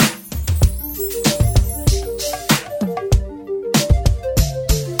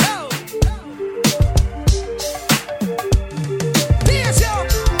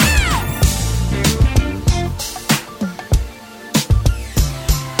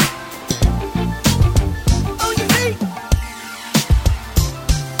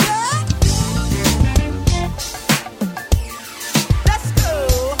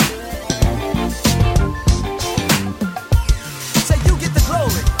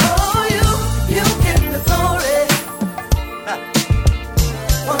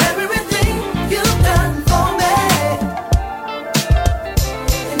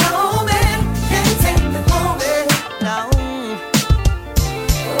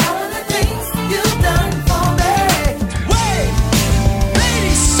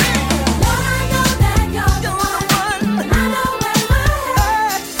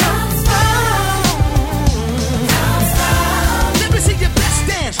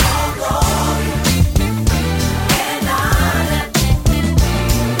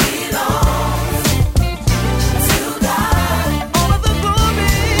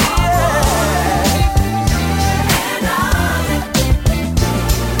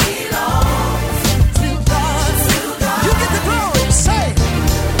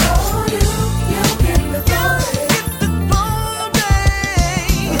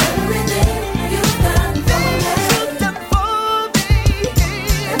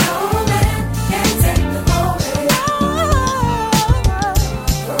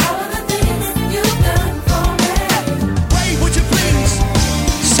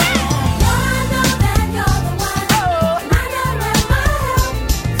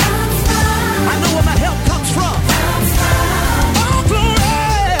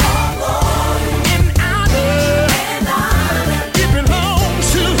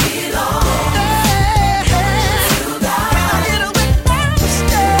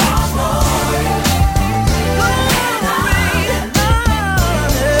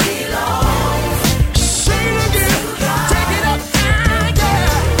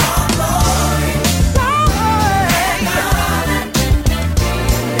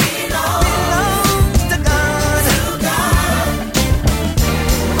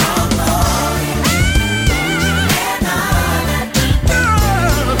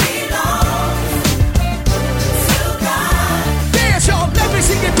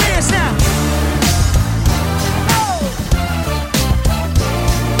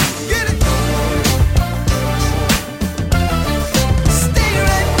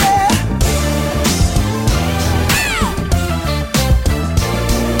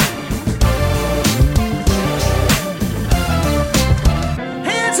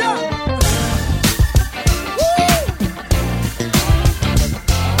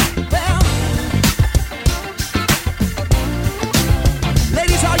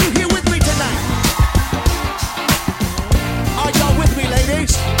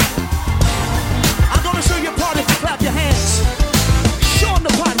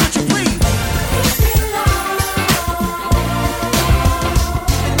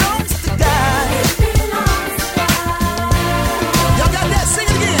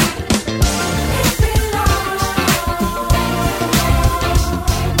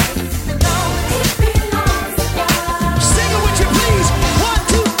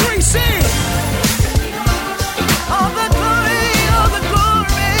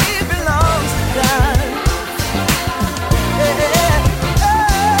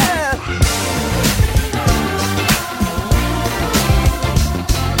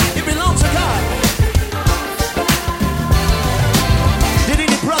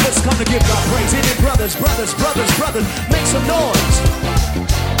 Let's come to give God praise. Any brothers, brothers, brothers, brothers, make some noise.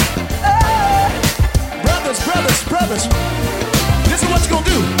 Brothers, brothers, brothers. This is what you're gonna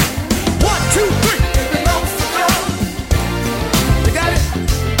do. 1, 2, 3. It belongs to God. You got it?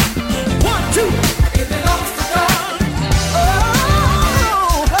 1, 2. It belongs to God. Oh,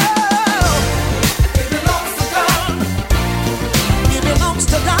 oh. It belongs to God. It belongs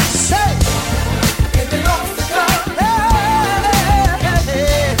to God. Say. It belongs to God.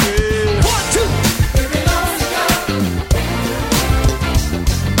 Hey, 1, 2. It belongs to God.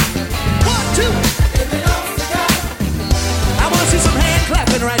 1, 2. It belongs to God. I want to see some hand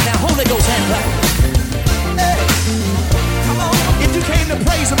clapping right now. Holy Ghost hand clapping. Hey, come on. If you came to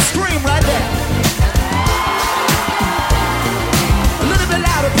praise him, scream right there. A little bit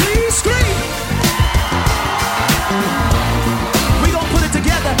louder, please. Scream. We gonna put it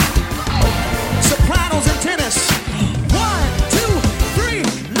together. Sopranos and tenors. 1, 2, 3.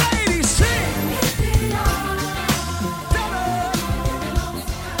 Ladies, sing.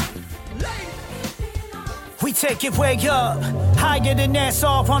 We take it way up, higher than that,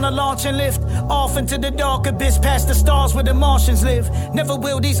 off on a launch and lift. Off into the dark abyss, past the stars where the Martians live. Never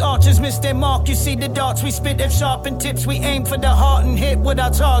will these archers miss their mark. You see the darts we spit, have sharpened tips. We aim for the heart and hit what our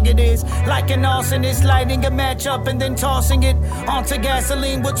target is. Like an arsonist, lighting a match up and then tossing it onto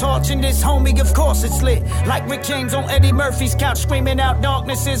gasoline. We're torching this, homie, of course it's lit. Like Rick James on Eddie Murphy's couch, screaming out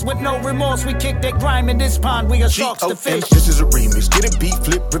darknesses with no remorse. We kick that grime in this pond, we are sharks to fish. This is a remix. Get a beat,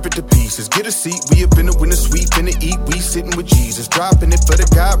 flip, rip it to pieces. Get a seat, we up in the winter suite, finna eat. We sitting with Jesus, dropping it for the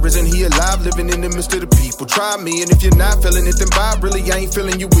God risen. He alive, living in the midst of the people. Try me, and if you're not feeling it, then bye. Really, I ain't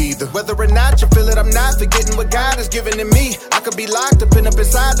feeling you either. Whether or not you feel it, I'm not forgetting what God has given to me. I could be locked up and up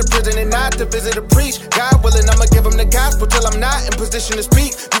inside the prison and not to visit or preach. God willing, I'ma give him the gospel till I'm not in position to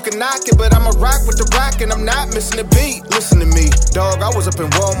speak. You can knock it, but I'ma rock with the rock, and I'm not missing a beat. Listen to me, dog. I was up in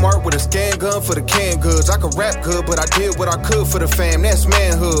Walmart with a scan gun for the canned goods. I could rap good, but I did what I could for the fam. That's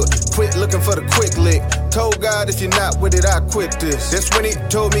manhood. Quit looking for the quick lick. Told God, if you're not with it, I quit this. That's when he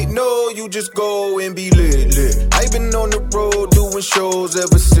told me, no, you just go and be lit. I been on the road doing shows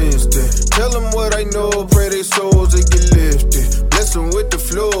ever since then. Tell them what I know, pray their souls they get lifted. Bless them with the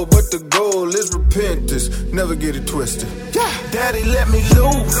flow, but the goal is repentance. Never get it twisted. Yeah, Daddy let me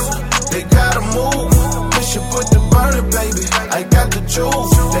loose. They gotta move. Push you put the burner, baby. I got the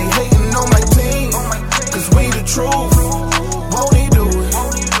juice. They hating on my team, cause we the truth. Won't he do it?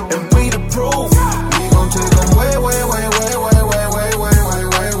 And we the proof. We gon' take them way, way, way, way, way, way, way, way,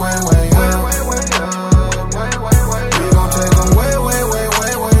 way, way, way, way. We gon' take them way, way, way,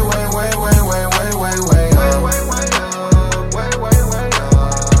 way, way, way, way, way, way, way, way, way.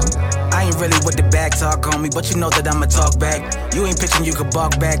 I ain't really with the back talk on me, but you know that I'ma talk back. You ain't pitching, you can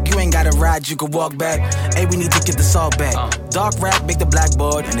bark back. You ain't gotta ride, you can walk back. Hey, we need to get the salt back. Dark rap, make the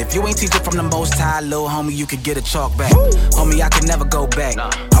blackboard. And if you ain't teaching from the most high, little homie, you could get a chalk back. Homie, I can never go back.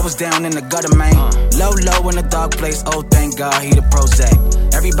 I was down in the gutter, man. Low, low in a dark place. Oh, thank God, he the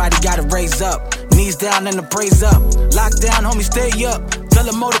Prozac. Everybody gotta raise up. Knees down and the praise up. Lock down, homie, stay up. Tell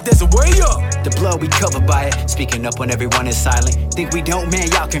them all that there's a way up. The blood, we covered by it. Speaking up when everyone is silent. Think we don't,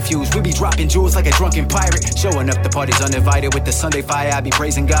 man, y'all confused. We be dropping jewels like a drunken pirate. Showing up, the party's uninvited. With the Sunday fire, I be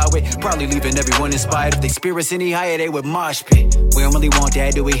praising God with. Probably leaving everyone inspired. If they spirits any higher, they would mosh pit. We don't really want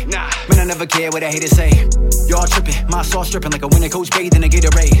that, do we? Nah. Man, I never care what I haters say. Y'all tripping, my sauce dripping like a winter coach bathed in a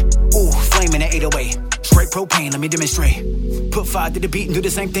Gatorade. Ooh, flame in an 808. Straight propane, let me demonstrate. Put 5 to the beat and do the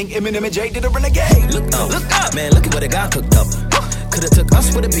same thing Eminem and Jay did a renegade. Look up, man, look at what I got cooked up. Could've took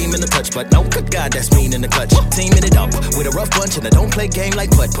us with a beam and a touch, but no, good God, that's mean in the clutch. Teaming it up with a rough bunch, and I don't play game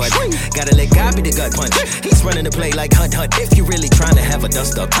like putt-putt. Gotta let God be the gut punch. He's running the play like hunt. If you really trying to have a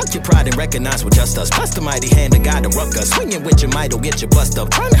dust-up, tuck your pride and recognize we're just us. Plus the mighty hand of God to ruck us. Swinging with your might will get you bust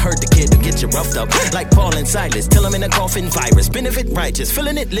up. Trying to hurt the kid to get you roughed up. Like Paul and Silas, till I'm in a coffin virus. Benefit righteous,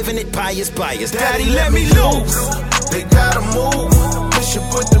 feeling it, living it, pious. Daddy, let me loose. They gotta move. Push you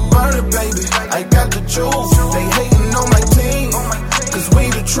put the burner, baby. I got the juice. They hating on my team, cause we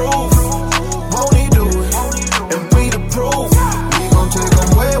the truth. Won't he do it? And we the proof. We gon' take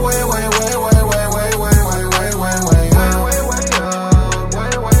them way, way, way, way, way, way, way, way, way, way, way, way.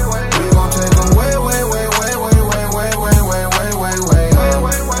 We gon' take them way, way, way, way, way, way, way, way, way, way, way,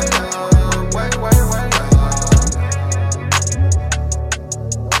 way.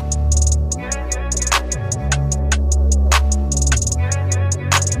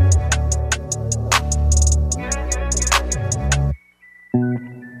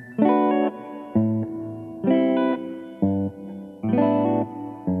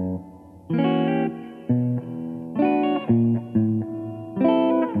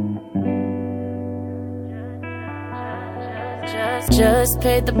 just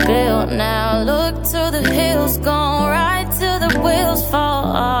paid the bill. Now look to the hills, gone right till the wheels fall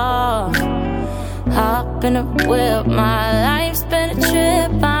off. Hop in a whip, my life's been a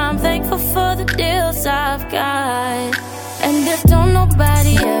trip. I'm thankful for the deals I've got. And if don't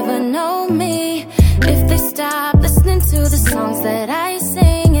nobody ever know me, if they stop listening to the songs that I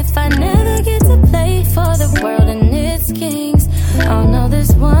sing, if I never get to play for the world and its kings, I'll know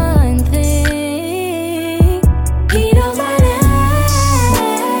there's one thing. He knows my name.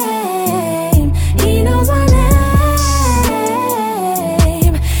 He knows my name.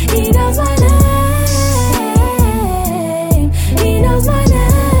 He knows my name. He knows my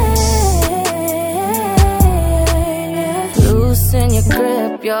name. Loosen your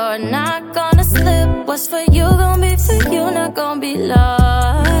grip, you're not gonna slip. What's for you gon' be for you, not gon' be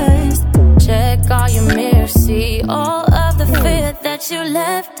lost. Check all your mirrors, see all of the fear that you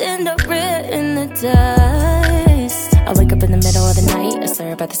left in the rear in the dust. I wake up in the middle of the night, I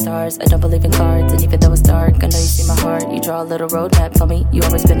stare up at the stars. I don't believe in cards, and even though it's dark, I know you see my heart. You draw a little roadmap for me. You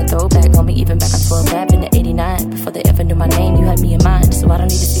always been a throwback, homie, even back on 12 map in the 89. Before they ever knew my name, you had me in mind. So I don't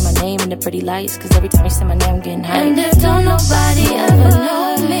need to see my name in the pretty lights, cause every time you say my name, I'm getting high. And if don't nobody ever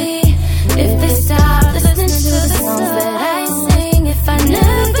know me, if they stop listening to the songs that I sing, if I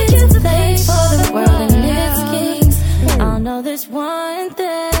never get to play for the world and its kings, I'll know there's one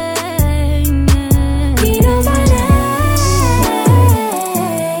thing. He knows my name.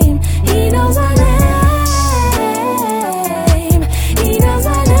 He knows my name. He knows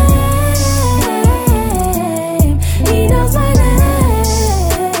my name. He knows my name.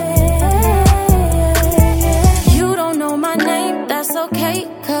 You don't know my name, that's okay,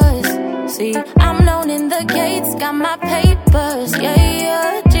 cause see, I'm known in the gates, got my papers, yeah,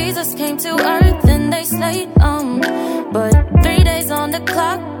 yeah. Jesus came to earth and they slayed but 3 days on the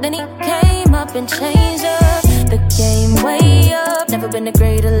clock, then he came up and changed up the game way up. Never been a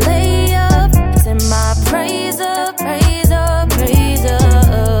greater layup. It's in my praise up, praise up, praise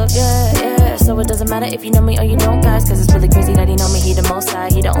up, yeah, yeah. So it doesn't matter if you know me or you don't, guys, cause it's really crazy that he know me, he the most high.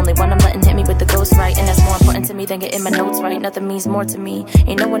 He the only one I'm letting hit me with the ghost right, and that's more important to me than getting my notes right. Nothing means more to me,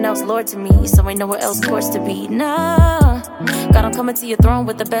 ain't no one else Lord to me, so ain't nowhere else course to be. Nah, God, I'm coming to your throne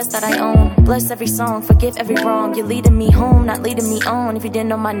with the best that I own. Bless every song, forgive every wrong. You're leading me home, not leading me on. If you didn't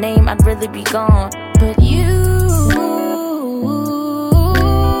know my name, I'd really be gone. But you do.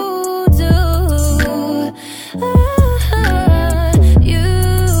 You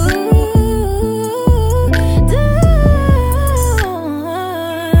do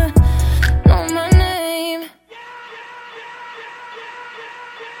know my name.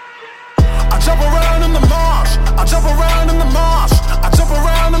 I jump around in the marsh. I jump around in the marsh. I jump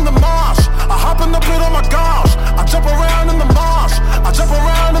around in the marsh. I hop in the pit, oh my gosh. I jump around in the marsh. I jump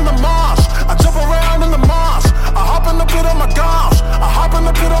around in the marsh. I jump around in the marsh. I hop in the pit, oh my gosh. I hop in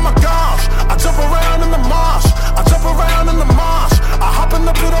the pit, oh my gosh. I jump around in the marsh. I jump around in the marsh. I hop in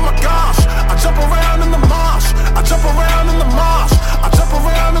the pit, oh my gosh. I jump around in the marsh. I jump around in the marsh. I jump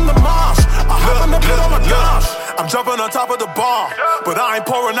around in the marsh. I hop in the pit, oh my gosh. I'm jumping on top of the bar, but I ain't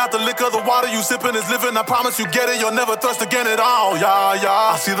pouring out the liquor. The water you sipping is living. I promise you get it, you'll never thirst again at all. Yeah,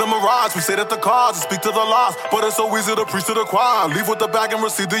 yeah. I see the mirage, we say that the cards and speak to the lost, but it's so easy to preach to the choir. Leave with the bag and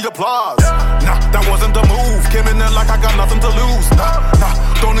receive the applause. Nah, that wasn't the move. Came in there like I got nothing to lose. Nah,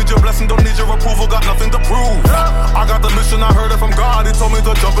 don't need your blessing, don't need your approval, got nothing to prove. I got the mission, I heard it from God. He told me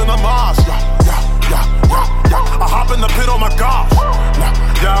to jump in the marsh. Yeah. I hop in the pit, oh my gosh.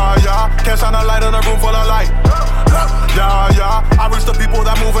 Yeah. Can't shine a light in a room full of light. Yeah. I reach the people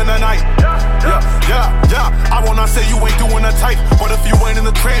that move in the night. Yeah. I will not say you ain't doing it tight, but if you ain't in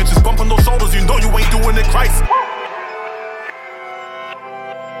the trenches, bumping those shoulders, you know you ain't doing it Christ.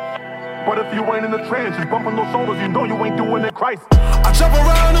 But if you ain't in the trenches, bumping those shoulders, you know you ain't doing it Christ. I jump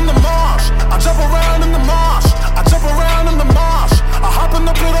around in the marsh. I jump around in the marsh. I jump around in the marsh. I hop in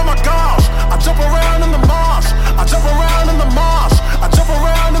the pit, oh my gosh. I jump around in the marsh. I jump around in the marsh. I jump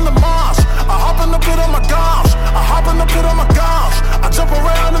around in the marsh. I hop in the pit, oh my gosh. I hop in the pit, oh my gosh. I jump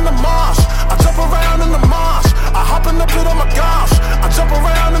around in the marsh. I jump around in the marsh. I hop in the pit, oh my gosh. I jump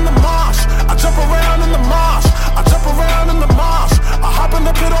around in the marsh. I jump around in the marsh. I jump around in the marsh. I hop in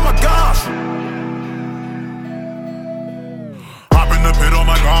the pit, oh my gosh. Hop in the pit, oh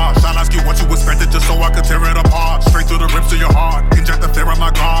my gosh. I'll ask you what you expected just so I could tear it apart. Straight through the ribs to your heart. Inject the fear of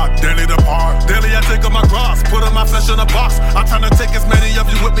my God. Daily depart. Daily I take up my cross. Put my flesh in a box. I'm trying to take as many of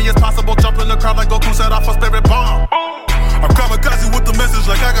you with me as possible. Jump in the crowd like Goku set off a spirit bomb. I'm kamikaze with the message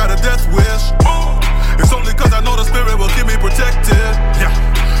like I got a death wish. It's only cause I know the spirit will keep me protected. Yeah.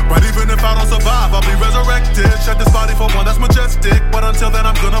 But even if I don't survive, I'll be resurrected. Check this body for one that's majestic. But until then,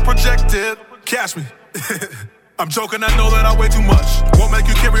 I'm gonna project it. Catch me. I'm joking, I know that I weigh too much. Won't make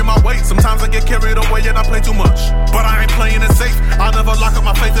you carry my weight. Sometimes I get carried away and I play too much. But I ain't playing it safe. I never lock up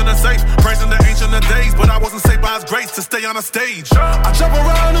my faith in a safe. Praising the ancient of days, but I wasn't saved by his grace to stay on a stage. I jump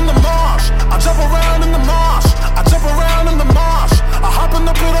around in the marsh. I jump around in the marsh. I jump around in the marsh. I hop in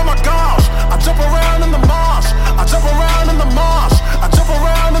the pit, oh my gosh. I jump around in the marsh. I jump around in the marsh. I jump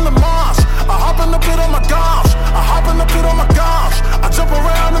around in the marsh. I hop in the pit, oh my gosh. I hop in the pit, oh my gosh. I jump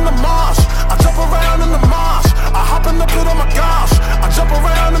around in the marsh. I jump around in the marsh. I hop in the pit, oh my gosh. I jump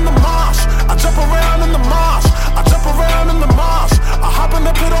around in the marsh. I jump around in the marsh. I jump around in the marsh. I hop in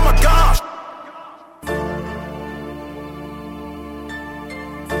the pit, oh my gosh.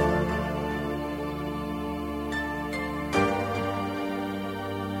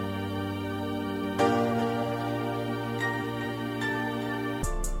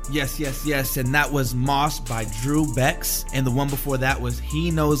 Yes, and that was Moss by Drew Bex, and the one before that was He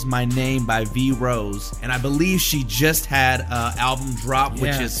Knows My Name by V Rose, and I believe she just had an album drop,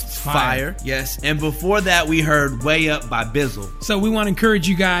 which is fire. Yes, and before that we heard Way Up by Bizzle. So we want to encourage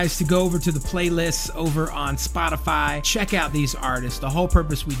you guys to go over to the playlists over on Spotify, check out these artists. The whole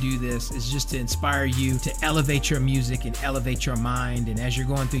purpose we do this is just to inspire you to elevate your music and elevate your mind, and as you're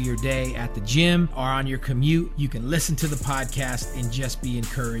going through your day at the gym or on your commute, you can listen to the podcast and just be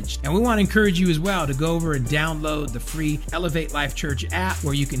encouraged. And we want to encourage you as well to go over and download the free Elevate Life Church app,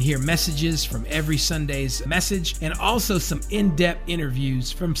 where you can hear messages from every Sunday's message and also some in-depth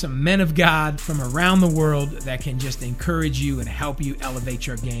interviews from some men of God from around the world that can just encourage you and help you elevate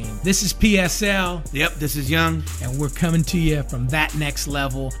your game. This is PSL. Yep, this is Young. And we're coming to you from That Next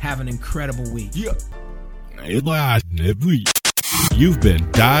Level. Have an incredible week. You've been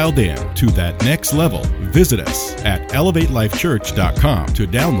dialed in to That Next Level. Visit us at elevatelifechurch.com to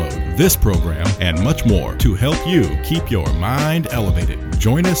download this program and much more to help you keep your mind elevated.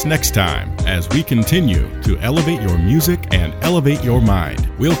 Join us next time as we continue to elevate your music and elevate your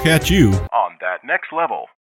mind. We'll catch you on That Next Level.